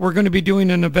 we're going to be doing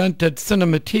an event at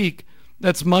Cinematique.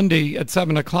 That's Monday at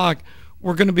 7 o'clock.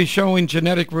 We're going to be showing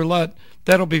genetic roulette.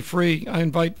 That'll be free. I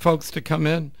invite folks to come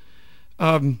in.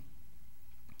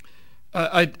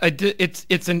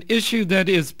 It's an issue that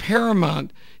is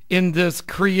paramount in this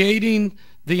creating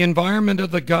the environment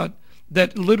of the gut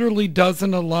that literally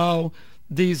doesn't allow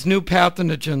these new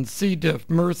pathogens, C. diff,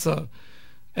 MRSA.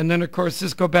 And then, of course,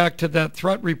 just go back to that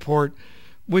threat report.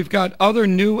 We've got other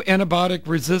new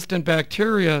antibiotic-resistant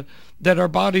bacteria that our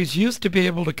bodies used to be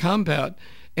able to combat,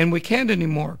 and we can't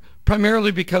anymore,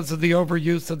 primarily because of the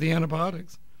overuse of the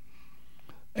antibiotics.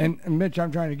 And Mitch,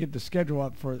 I'm trying to get the schedule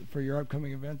up for your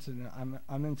upcoming events, and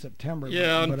I'm in September.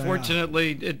 Yeah, but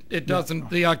unfortunately, it doesn't.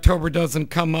 The October doesn't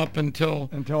come up until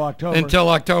October. Until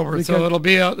October, so it'll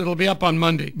be up on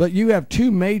Monday. But you have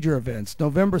two major events: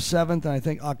 November 7th, and I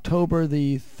think October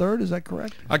the 3rd. Is that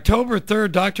correct? October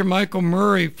 3rd, Dr. Michael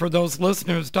Murray. For those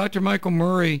listeners, Dr. Michael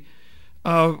Murray,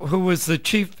 who was the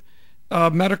chief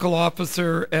medical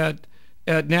officer at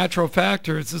Natural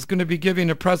Factors, is going to be giving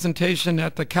a presentation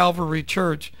at the Calvary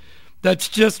Church. That's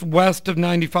just west of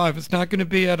 95. It's not going to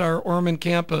be at our Ormond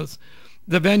campus.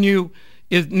 The venue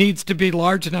needs to be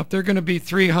large enough. There are going to be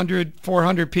 300,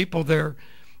 400 people there,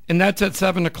 and that's at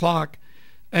 7 o'clock.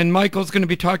 And Michael's going to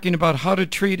be talking about how to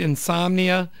treat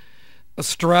insomnia,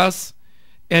 stress,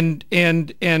 and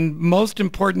most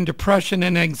important, depression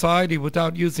and anxiety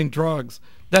without using drugs.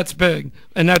 That's big,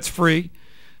 and that's free.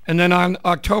 And then on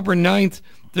October 9th,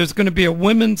 there's going to be a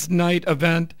women's night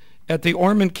event at the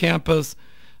Ormond campus.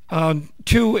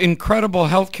 Two incredible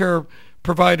healthcare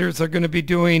providers are going to be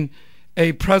doing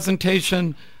a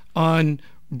presentation on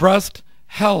breast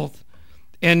health.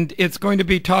 And it's going to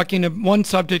be talking, one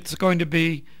subject is going to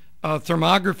be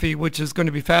thermography, which is going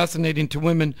to be fascinating to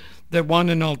women that want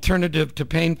an alternative to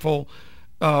painful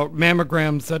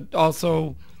mammograms that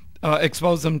also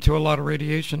expose them to a lot of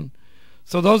radiation.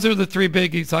 So those are the three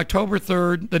biggies: October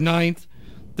 3rd, the 9th,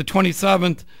 the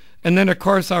 27th, and then, of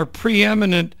course, our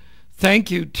preeminent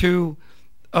thank you to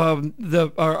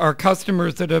our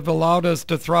customers that have allowed us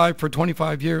to thrive for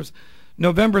 25 years.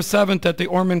 November 7th at the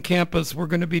Ormond campus, we're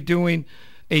going to be doing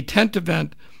a tent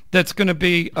event that's going to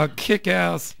be a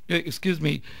kick-ass, a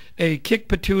kick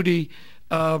patootie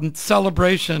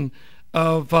celebration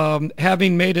of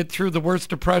having made it through the worst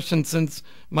depression since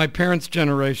my parents'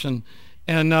 generation.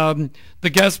 And the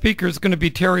guest speaker is going to be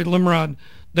Terry Limrod,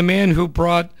 the man who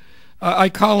brought, I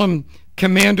call him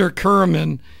Commander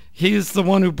Curriman. He's the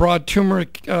one who brought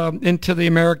turmeric into the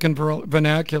American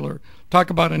vernacular. Talk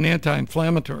about an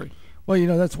anti-inflammatory. Well, you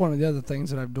know, that's one of the other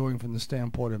things that I'm doing from the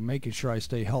standpoint of making sure I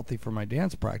stay healthy for my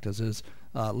dance practice is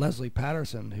Leslie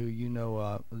Patterson, who you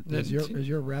know is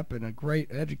your rep and a great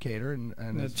educator.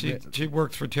 And she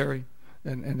works for Terry.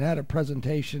 And had a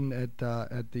presentation at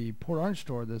the Port Orange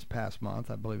store this past month,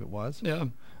 I believe it was. Yeah.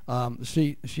 I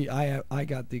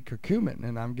got the curcumin,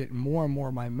 and I'm getting more and more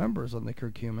of my members on the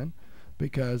curcumin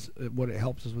because what it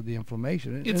helps us with the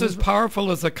inflammation. It's as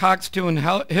powerful as a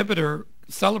COX-2 inhibitor,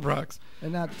 Celebrex,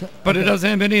 but okay. It doesn't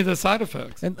have any of the side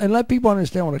effects. And let people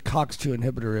understand what a COX-2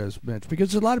 inhibitor is, Mitch,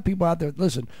 because there's a lot of people out there.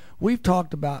 Listen, we've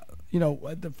talked about, you know,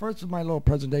 at the first of my little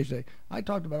presentation today, I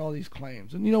talked about all these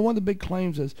claims. And, you know, one of the big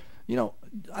claims is, you know,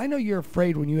 I know you're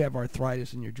afraid when you have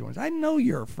arthritis in your joints. I know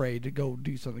you're afraid to go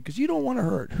do something because you don't want to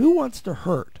hurt. Who wants to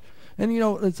hurt? And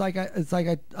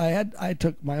I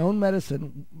took my own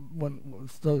medicine, when,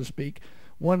 so to speak,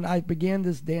 when I began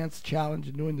this dance challenge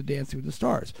and doing the Dancing with the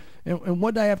Stars. And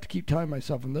what did I have to keep telling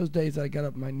myself? In those days I got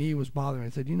up, my knee was bothering me. I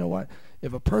said, you know what?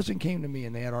 If a person came to me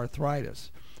and they had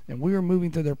arthritis and we were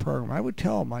moving through their program, I would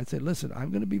tell them, I'd say, listen, I'm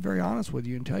going to be very honest with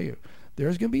you and tell you,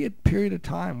 there's going to be a period of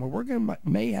time where we're going to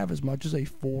may have as much as a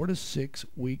 4 to 6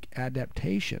 week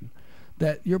adaptation,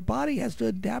 that your body has to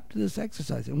adapt to this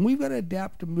exercise. And we've got to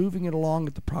adapt to moving it along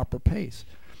at the proper pace.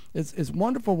 It's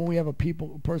wonderful when we have a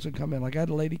person come in. Like I had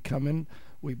a lady come in,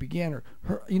 we began her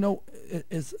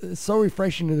it's so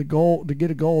refreshing to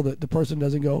get a goal that the person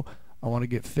doesn't go, I want to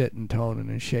get fit and toned and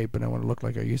in shape and I want to look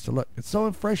like I used to look. It's so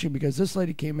refreshing because this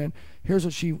lady came in, here's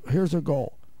her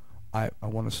goal. I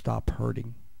want to stop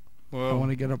hurting. Whoa, I want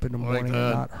to get up in the morning and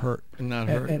not hurt.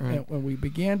 And when we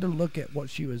began to look at what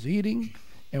she was eating,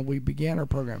 and we began our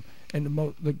program, and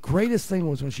the greatest thing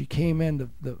was when she came in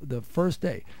the first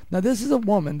day. Now this is a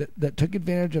woman that took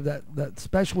advantage of that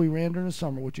special we ran during the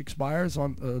summer, which expires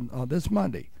on this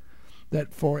Monday,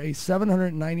 that for a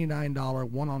 $799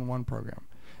 one-on-one program.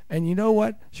 And you know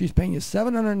what? She's paying you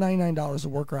 $799 to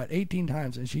work her out 18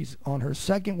 times, and she's on her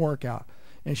second workout,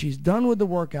 and she's done with the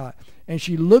workout, and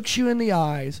she looks you in the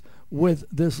eyes with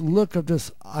this look of this,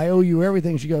 I owe you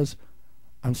everything. She goes,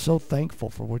 I'm so thankful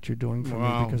for what you're doing for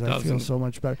me because I feel so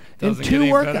much better. And two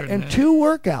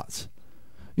workouts.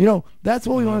 That's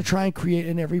what we want to try and create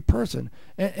in every person.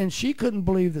 And she couldn't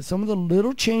believe that some of the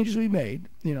little changes we made,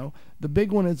 the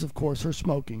big one is, of course, her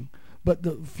smoking, but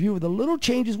the few of the little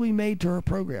changes we made to her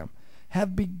program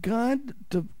have begun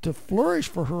to flourish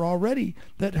for her already,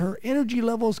 that her energy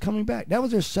level is coming back. That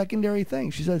was her secondary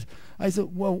thing. She says, I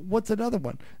said, well, what's another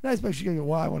one? And I expect she's going to go,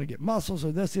 well, I want to get muscles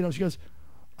or this. She goes,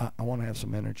 I want to have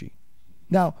some energy.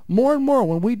 Now, more and more,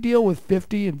 when we deal with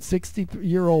 50 and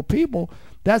 60-year-old people,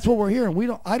 that's what we're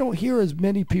hearing. I don't hear as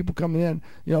many people coming in.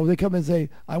 They come in and say,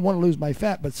 I want to lose my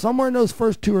fat. But somewhere in those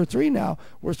first 2 or 3 now,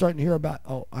 we're starting to hear about,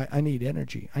 I need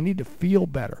energy. I need to feel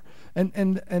better.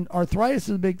 And arthritis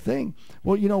is a big thing.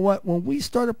 Well, you know what? When we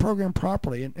start a program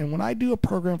properly, and when I do a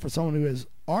program for someone who is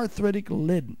arthritic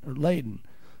laden,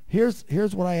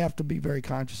 here's what I have to be very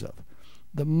conscious of.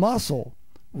 The muscle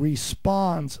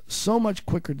responds so much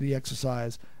quicker to the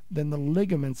exercise than the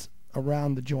ligaments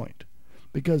around the joint,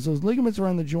 because those ligaments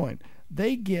around the joint,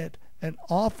 they get an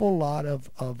awful lot of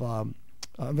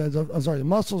the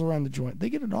muscles around the joint, they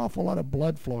get an awful lot of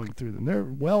blood flowing through them. They're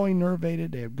well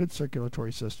innervated. They have good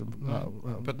circulatory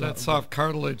system. But that soft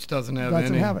cartilage doesn't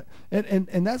have it.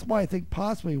 And that's why I think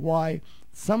possibly why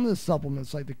some of the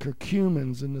supplements like the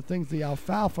curcumins and the things, the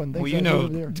alfalfa and things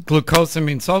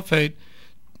glucosamine sulfate,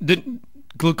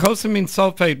 glucosamine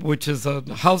sulfate, which is a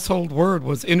household word,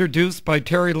 was introduced by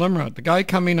Terry Limrod. The guy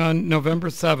coming on November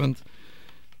 7th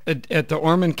at the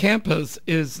Ormond campus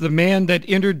is the man that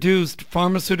introduced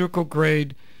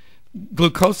pharmaceutical-grade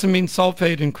glucosamine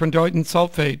sulfate and chondroitin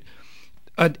sulfate.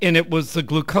 And it was the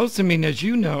glucosamine, as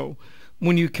you know,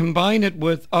 when you combine it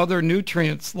with other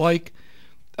nutrients like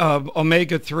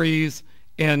omega-3s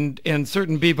and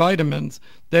certain B vitamins,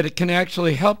 that it can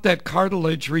actually help that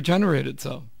cartilage regenerate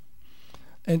itself.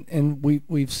 And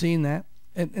we've seen that,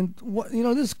 and what,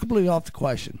 this is completely off the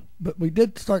question, but we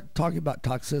did start talking about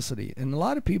toxicity, and a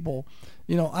lot of people,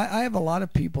 I have a lot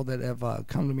of people that have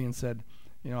come to me and said,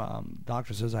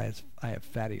 doctor says I have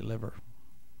fatty liver.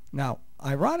 Now,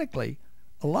 ironically,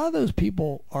 a lot of those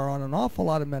people are on an awful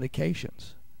lot of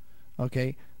medications,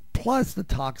 okay, plus the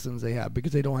toxins they have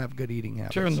because they don't have good eating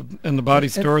habits. Sure, and the body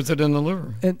stores it in the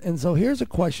liver. And so here's a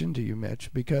question to you, Mitch,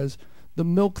 because the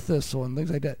milk thistle and things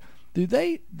like that. Do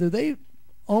they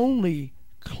only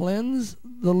cleanse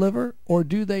the liver, or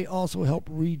do they also help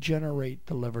regenerate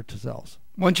the liver to cells?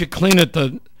 Once you clean it,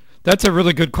 that's a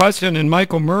really good question. And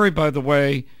Michael Murray, by the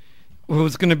way,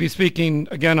 who's going to be speaking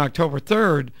again October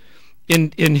 3rd,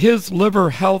 in his liver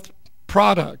health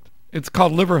product, it's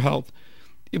called Liver Health,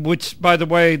 which, by the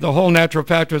way, the whole Natural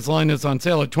Factors line is on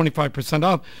sale at 25%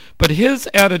 off. But his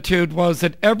attitude was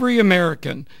that every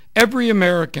American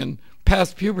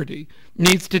past puberty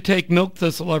needs to take milk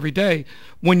thistle every day.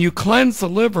 When you cleanse the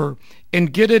liver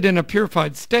and get it in a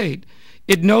purified state,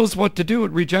 it knows what to do.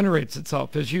 It regenerates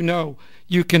itself. As you know,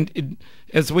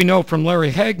 as we know from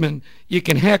Larry Hagman, you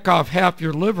can hack off half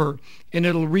your liver and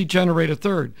it'll regenerate a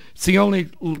third. It's the only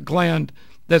gland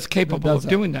that's capable of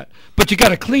doing that. But you got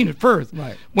to clean it first.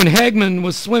 Right. When Hagman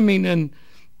was swimming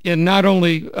in not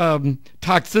only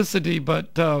toxicity,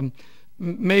 but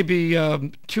maybe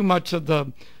too much of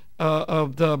the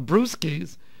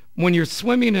brewskis, when you're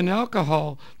swimming in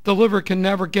alcohol, the liver can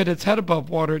never get its head above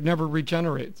water. It never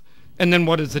regenerates. And then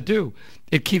what does it do?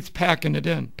 It keeps packing it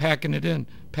in, packing it in,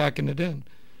 packing it in.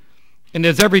 And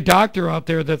there's every doctor out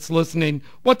there that's listening.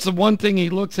 What's the one thing he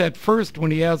looks at first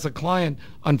when he has a client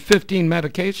on 15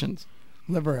 medications?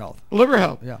 Liver health. Liver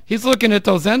health. Yeah. He's looking at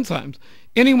those enzymes.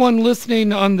 Anyone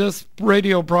listening on this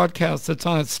radio broadcast that's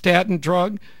on a statin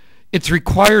drug, it's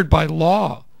required by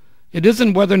law. It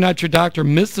isn't whether or not your doctor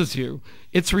misses you.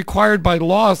 It's required by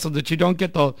law so that they don't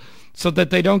get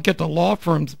the law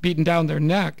firms beating down their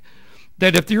neck.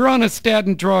 That if you're on a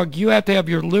statin drug, you have to have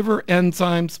your liver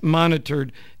enzymes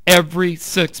monitored every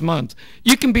 6 months.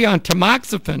 You can be on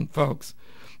tamoxifen, folks.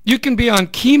 You can be on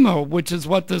chemo, which is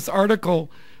what this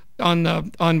article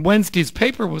on Wednesday's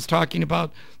paper was talking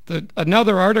about.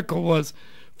 Another article was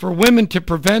for women to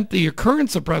prevent the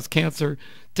occurrence of breast cancer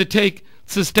to take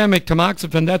systemic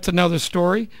tamoxifen. That's another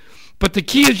story. But the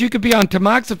key is you could be on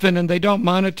tamoxifen and they don't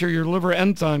monitor your liver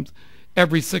enzymes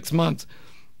every 6 months.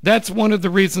 That's one of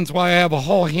the reasons why I have a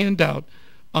whole handout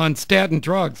on statin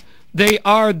drugs. They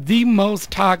are the most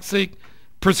toxic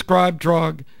prescribed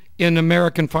drug in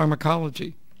American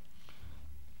pharmacology.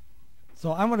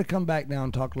 So I'm going to come back now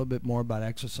and talk a little bit more about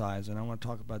exercise, and I want to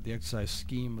talk about the exercise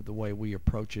scheme of the way we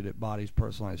approach it at Bodez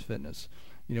Personalized Fitness.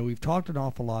 You know, we've talked an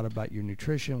awful lot about your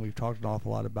nutrition. We've talked an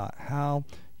awful lot about how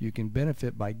you can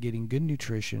benefit by getting good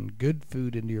nutrition, good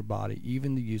food into your body,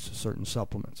 even the use of certain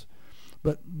supplements.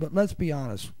 But let's be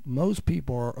honest, most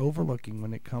people are overlooking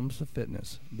when it comes to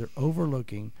fitness. They're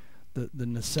overlooking the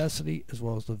necessity as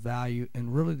well as the value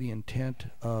and really the intent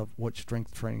of what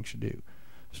strength training should do.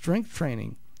 Strength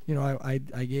training, you know, I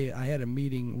had a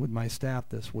meeting with my staff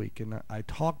this week, and I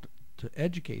talked to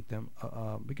educate them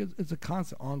because it's a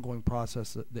constant ongoing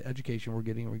process, the education we're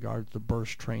getting in regards to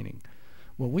burst training.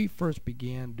 When we first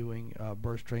began doing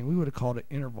burst training, we would have called it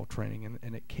interval training,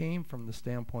 and it came from the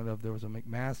standpoint of there was a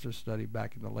McMaster study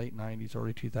back in the late 90s,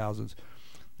 early 2000s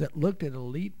that looked at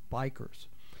elite bikers.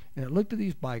 And it looked at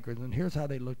these bikers, and here's how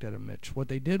they looked at them, Mitch. What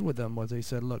they did with them was they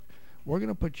said, look, we're going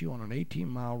to put you on an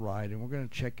 18-mile ride, and we're going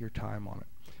to check your time on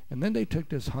it. And then they took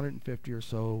this 150 or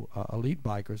so elite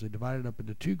bikers, they divided up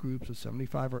into two groups of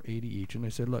 75 or 80 each, and they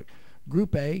said, look,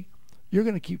 Group A, you're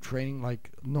going to keep training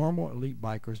like normal elite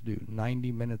bikers do,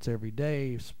 90 minutes every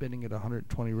day, spinning at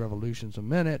 120 revolutions a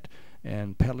minute,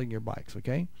 and pedaling your bikes,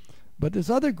 okay? But this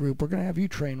other group, we're going to have you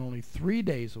train only 3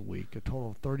 days a week, a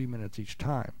total of 30 minutes each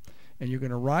time. And you're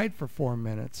going to ride for 4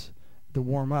 minutes to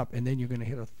warm up, and then you're going to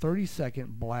hit a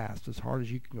 30-second blast as hard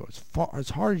as you can go, as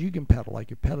hard as you can pedal, like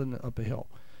you're pedaling up a hill.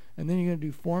 And then you're going to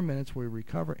do 4 minutes where you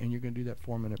recover, and you're going to do that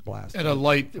 4-minute blast. At a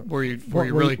light where you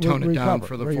really tone it down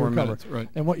for the 4 minutes. Right.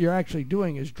 And what you're actually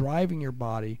doing is driving your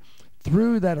body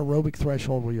through that aerobic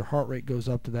threshold where your heart rate goes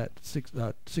up to that 65%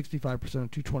 of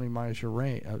 220 minus your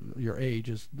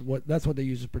age. That's what they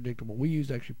use as predictable. We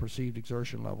use actually perceived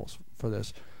exertion levels for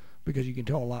this because you can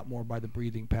tell a lot more by the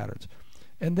breathing patterns.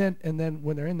 And then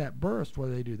when they're in that burst,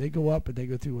 what do? They go up and they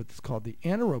go through what's called the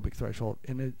anaerobic threshold.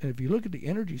 And if you look at the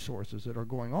energy sources that are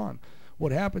going on,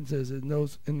 what happens is in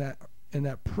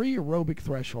that pre-aerobic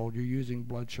threshold, you're using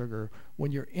blood sugar.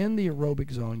 When you're in the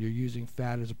aerobic zone, you're using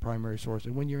fat as a primary source.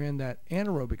 And when you're in that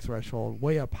anaerobic threshold,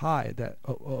 way up high, that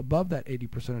above that 80%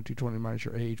 of 220 minus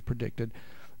your age predicted,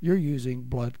 you're using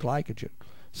blood glycogen.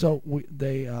 So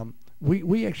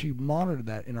we actually monitor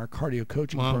that in our cardio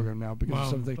coaching program now because of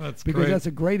something that's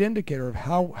a great indicator of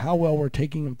how well we're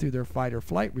taking them through their fight or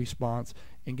flight response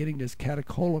and getting this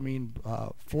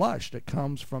catecholamine flush that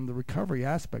comes from the recovery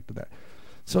aspect of that.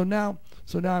 So now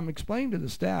I'm explaining to the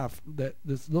staff that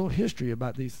this little history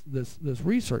about this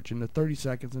research in the 30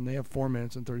 seconds, and they have 4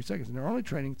 minutes and 30 seconds, and they're only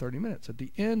training 30 minutes. At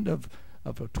the end of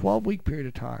a 12-week period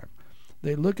of time,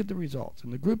 they look at the results.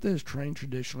 And the group that is trained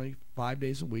traditionally 5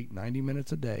 days a week, 90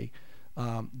 minutes a day,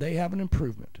 they have an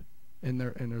improvement in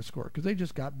their score because they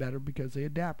just got better because they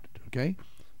adapted, okay?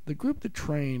 The group that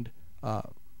trained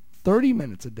 30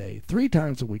 minutes a day, 3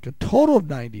 times a week, a total of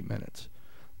 90 minutes,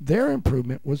 their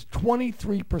improvement was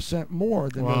 23% more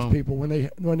than those people when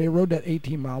they rode that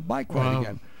 18-mile bike ride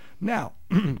again. Now,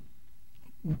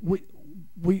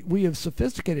 we have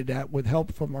sophisticated that with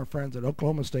help from our friends at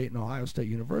Oklahoma State and Ohio State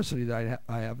University that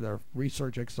I have their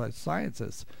research exercise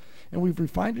scientists. And we've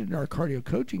refined it in our cardio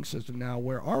coaching system now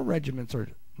where our regiments are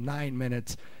 9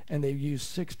 minutes and they use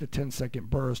 6 to 10 second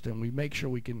burst, and we make sure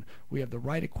we have the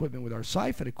right equipment with our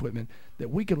SciFit equipment that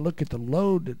we can look at the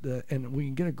load and we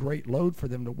can get a great load for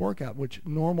them to work out, which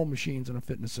normal machines in a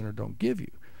fitness center don't give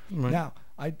you. Right. Now,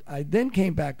 I then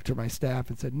came back to my staff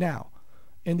and said, now,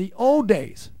 in the old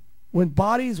days, when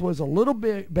Bodez was a little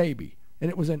baby and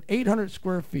it was in 800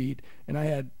 square feet and I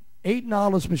had 8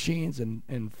 Nautilus machines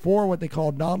and 4 what they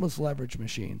call Nautilus leverage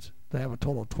machines that have a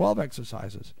total of 12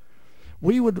 exercises,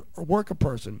 we would work a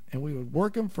person, and we would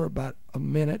work them for about a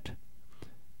minute,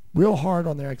 real hard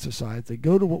on their exercise. They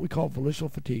go to what we call volitional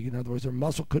fatigue. In other words, their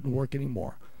muscle couldn't work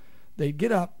anymore. They'd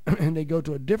get up and they'd go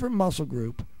to a different muscle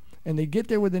group, and they'd get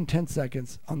there within 10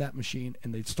 seconds on that machine,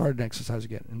 and they'd start an exercise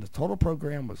again. And the total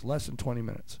program was less than 20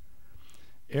 minutes.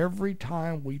 Every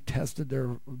time we tested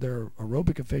their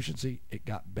aerobic efficiency, it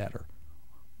got better.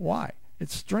 Why?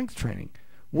 It's strength training.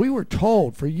 We were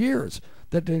told for years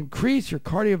that to increase your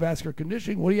cardiovascular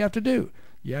conditioning, what do you have to do?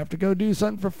 You have to go do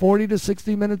something for 40 to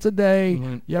 60 minutes a day.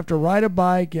 Right. You have to ride a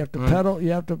bike. You have to pedal.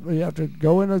 You have to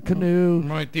go in a canoe.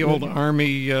 Right, the old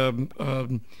Army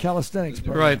calisthenics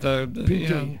program. Right,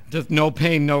 the just no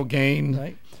pain, no gain.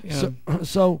 Right. Yeah.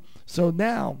 So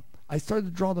now I started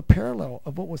to draw the parallel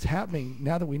of what was happening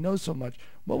now that we know so much.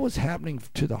 What was happening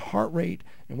to the heart rate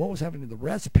and what was happening to the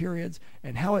rest periods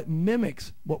and how it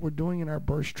mimics what we're doing in our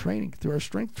burst training through our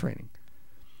strength training.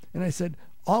 And I said,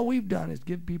 all we've done is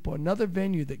give people another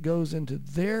venue that goes into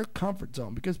their comfort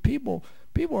zone, because people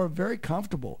are very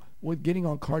comfortable with getting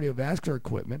on cardiovascular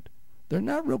equipment. They're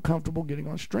not real comfortable getting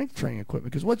on strength training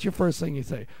equipment, because what's your first thing you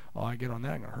say? Oh, I get on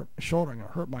that, I'm going to hurt my shoulder, I'm going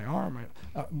to hurt my arm.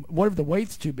 What if the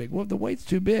weight's too big? Well, if the weight's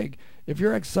too big, if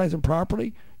you're exercising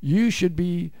properly, you shouldn't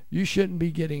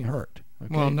be getting hurt.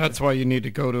 Okay? Well, and that's why you need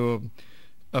to go to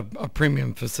a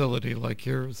premium facility like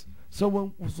yours. So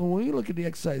when we look at the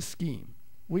exercise scheme,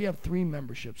 we have 3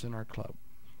 memberships in our club.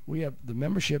 We have the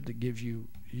membership that gives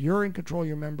you're in control of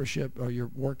your membership or your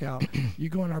workout. You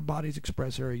go in our Bodez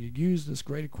Express area, you use this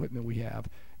great equipment we have,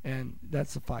 and that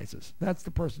suffices. That's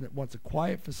the person that wants a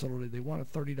quiet facility. They want a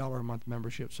 $30 a month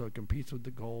membership so it competes with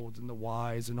the Golds and the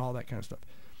Ys and all that kind of stuff.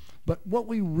 But what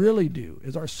we really do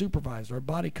is our supervisor, our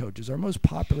body coach, is our most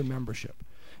popular membership.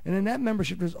 And in that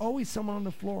membership, there's always someone on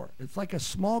the floor. It's like a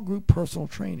small group personal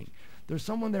training. There's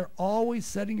someone there always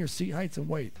setting your seat heights and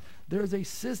weight. There's a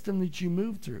system that you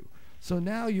move through. So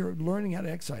now you're learning how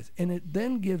to exercise. And it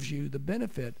then gives you the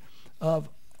benefit of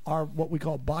our what we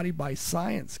call body by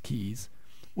science keys,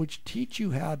 which teach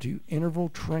you how to interval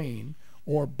train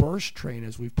or burst train,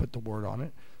 as we've put the word on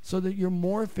it, so that you're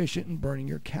more efficient in burning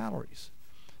your calories.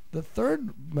 The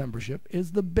third membership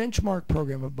is the benchmark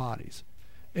program of Bodez.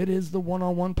 It is the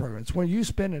one-on-one program. It's when you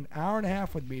spend an hour and a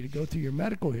half with me to go through your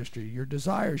medical history, your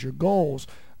desires, your goals.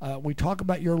 We talk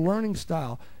about your learning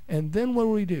style. And then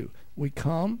what do? We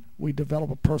come, we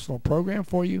develop a personal program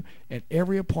for you, and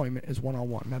every appointment is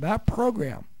one-on-one. Now, that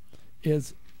program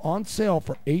is on sale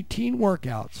for 18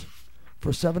 workouts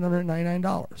for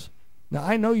 $799. Now,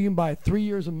 I know you can buy 3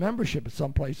 years of membership at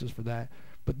some places for that,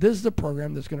 but this is a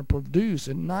program that's going to produce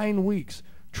in 9 weeks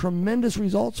tremendous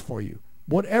results for you,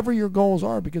 whatever your goals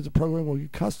are, because the program will be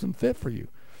custom fit for you.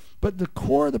 But the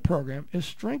core of the program is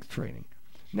strength training.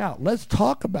 Now, let's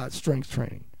talk about strength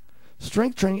training.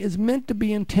 Strength training is meant to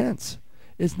be intense.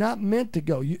 It's not meant to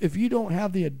go. If you don't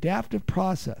have the adaptive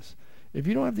process,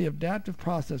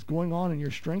 going on in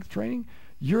your strength training,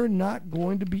 you're not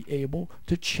going to be able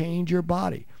to change your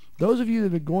body. Those of you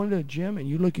that are going to the gym and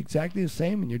you look exactly the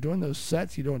same and you're doing those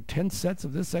sets, you're doing 10 sets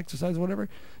of this exercise or whatever,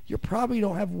 you probably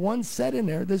don't have one set in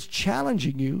there that's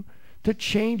challenging you to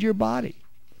change your body.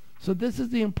 So this is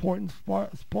the important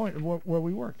point of where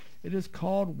we work. It is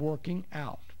called working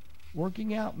out.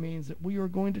 Working out means that we are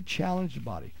going to challenge the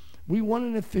body. We want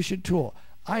an efficient tool.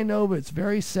 I know, but it's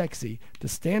very sexy to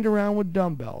stand around with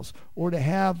dumbbells or to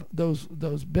have those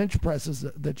bench presses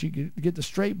that you get the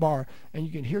straight bar and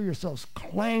you can hear yourselves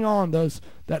clang on that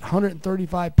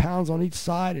 135 pounds on each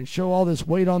side and show all this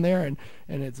weight on there and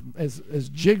it's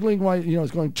jiggling while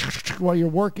it's going while you're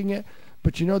working it.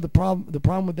 But the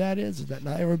problem with that is that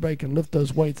not everybody can lift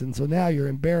those weights, and so now you're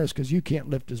embarrassed because you can't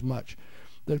lift as much.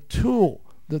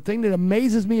 The thing that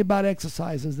amazes me about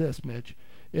exercise is this, Mitch.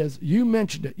 Is you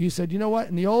mentioned it. You said, you know what?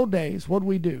 In the old days, what did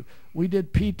we do? We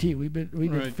did PT. We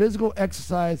did physical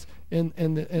exercise in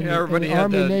the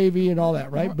Army, Navy, and all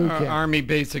that, right? Boot camp. Army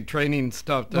basic training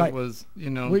stuff that was,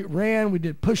 We ran. We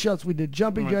did push-ups. We did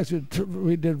jumping jacks.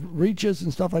 We did reaches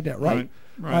and stuff like that, right?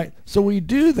 Right. So we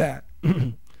do that,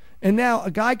 and now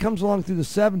a guy comes along through the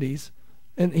 70s,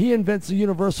 and he invents the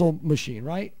universal machine,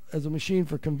 right? As a machine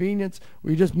for convenience,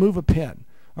 where you just move a pin.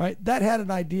 All right, that had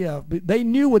an idea. They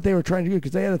knew what they were trying to do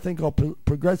because they had a thing called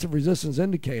progressive resistance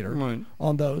indicator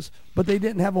on those, but they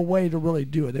didn't have a way to really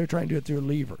do it. They were trying to do it through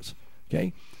levers.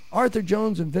 Okay, Arthur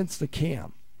Jones invents the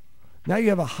cam. Now you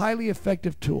have a highly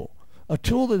effective tool, a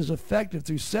tool that is effective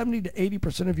through 70 to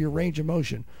 80% of your range of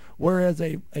motion, whereas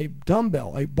a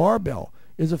dumbbell, a barbell,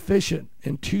 is efficient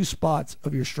in 2 spots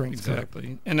of your strength.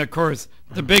 Exactly. And of course,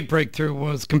 the big breakthrough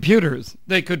was computers.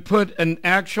 They could put an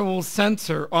actual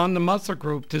sensor on the muscle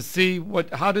group to see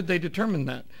how did they determine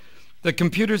that? The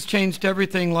computers changed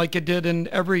everything like it did in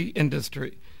every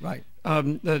industry. Right.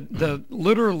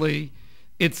 Literally,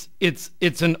 it's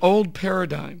an old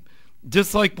paradigm,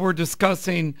 just like we're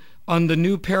discussing on the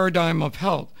new paradigm of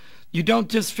health. You don't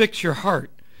just fix your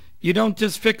heart. You don't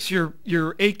just fix your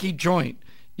achy joint.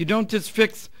 You don't just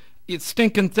fix it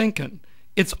stinking thinking.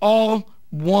 It's all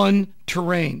one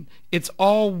terrain. It's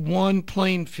all one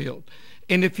playing field.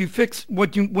 And if you fix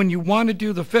when you want to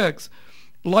do the fix,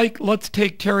 like let's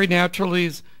take Terry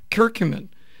Naturally's curcumin.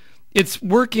 It's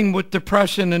working with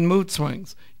depression and mood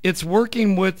swings. It's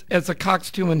working with as a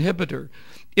COX-2 inhibitor.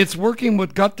 It's working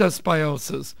with gut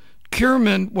dysbiosis.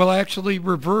 Curcumin will actually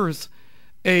reverse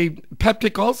a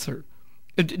peptic ulcer.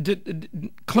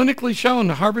 Clinically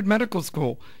shown at Harvard Medical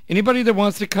School. Anybody that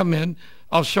wants to come in,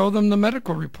 I'll show them the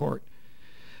medical report.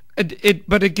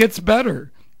 But it gets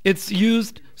better. It's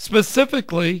used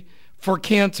specifically for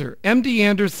cancer. MD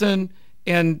Anderson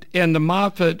and the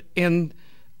Moffitt and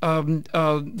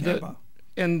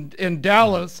in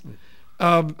Dallas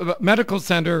Medical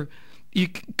Center, you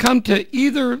come to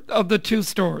either of the two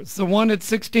stores. The one at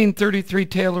 1633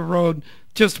 Taylor Road,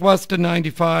 just west of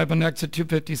 95 on exit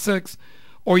 256,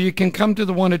 or you can come to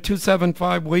the one at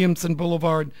 275 Williamson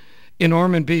Boulevard in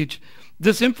Ormond Beach.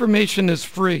 This information is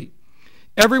free.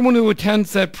 Everyone who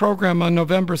attends that program on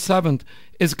November 7th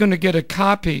is going to get a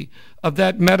copy of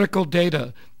that medical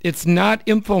data. It's not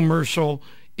infomercial.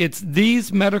 It's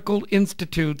these medical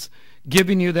institutes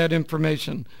giving you that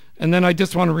information. And then I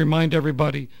just want to remind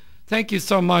everybody, thank you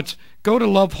so much. Go to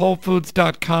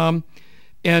lovewholefoods.com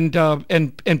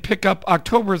and pick up.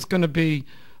 October is going to be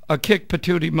a kick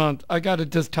patootie month. I got to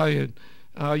just tell you,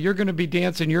 you're going to be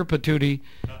dancing your patootie,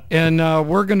 and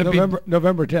we're going to be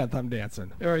November 10th. I'm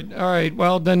dancing. All right.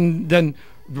 Well, then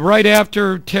right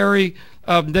after Terry,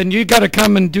 then you got to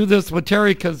come and do this with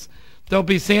Terry because there'll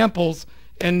be samples.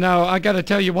 And I got to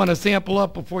tell you, want to sample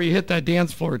up before you hit that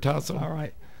dance floor, Tasso. All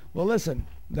right. Well, listen.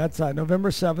 That's November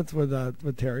 7th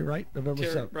with Terry, right? November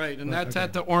 7th. Right, and that's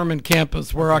at the Ormond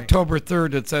campus, where October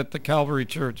 3rd it's at the Calvary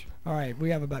Church. All right,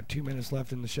 we have about 2 minutes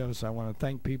left in the show, so I want to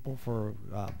thank people for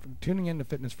tuning in to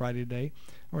Fitness Friday today.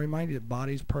 I remind you that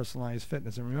Bodez personalized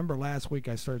fitness. And remember last week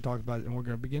I started talking about it, and we're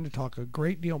going to begin to talk a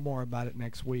great deal more about it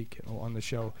next week on the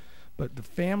show. But the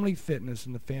family fitness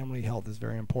and the family health is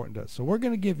very important to us. So we're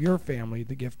going to give your family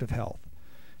the gift of health.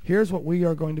 Here's what we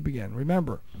are going to begin.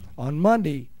 Remember, on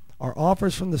Monday, our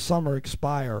offers from the summer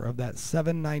expire of that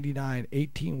 $7.99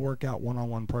 18 workout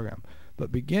one-on-one program.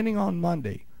 But beginning on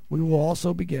Monday, we will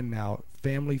also begin now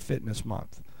Family Fitness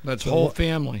Month. That's whole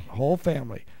family. Whole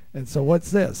family. And so what's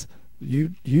this?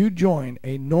 You join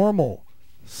a normal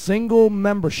single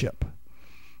membership.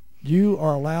 You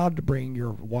are allowed to bring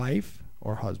your wife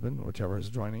or husband, whichever is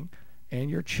joining, and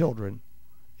your children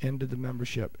into the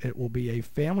membership. It will be a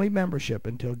family membership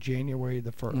until January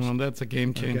the 1st. Well, that's a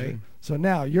game changer. Okay? So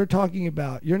now you're talking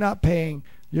about you're not paying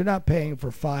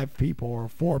for 5 people or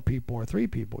 4 people or 3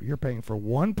 people. You're paying for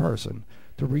one person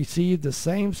to receive the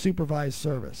same supervised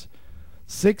service.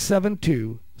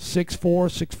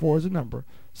 672-6464 is the number.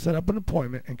 Set up an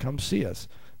appointment and come see us.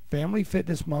 Family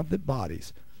Fitness Month at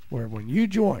Bodez, where when you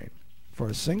join for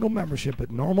a single membership at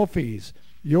normal fees,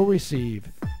 you'll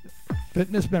receive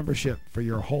fitness membership for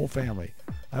your whole family.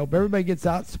 I hope everybody gets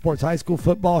out, supports high school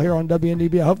football here on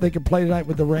WNDB. I hope they can play tonight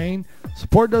with the rain.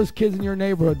 Support those kids in your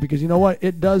neighborhood, because you know what?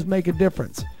 It does make a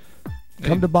difference.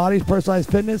 Come to Bodez Personalized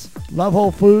Fitness, Love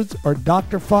Whole Foods, or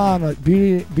Dr. Fawn at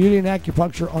Beauty and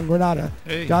Acupuncture on Granada.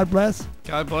 Hey. God bless.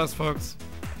 God bless, folks.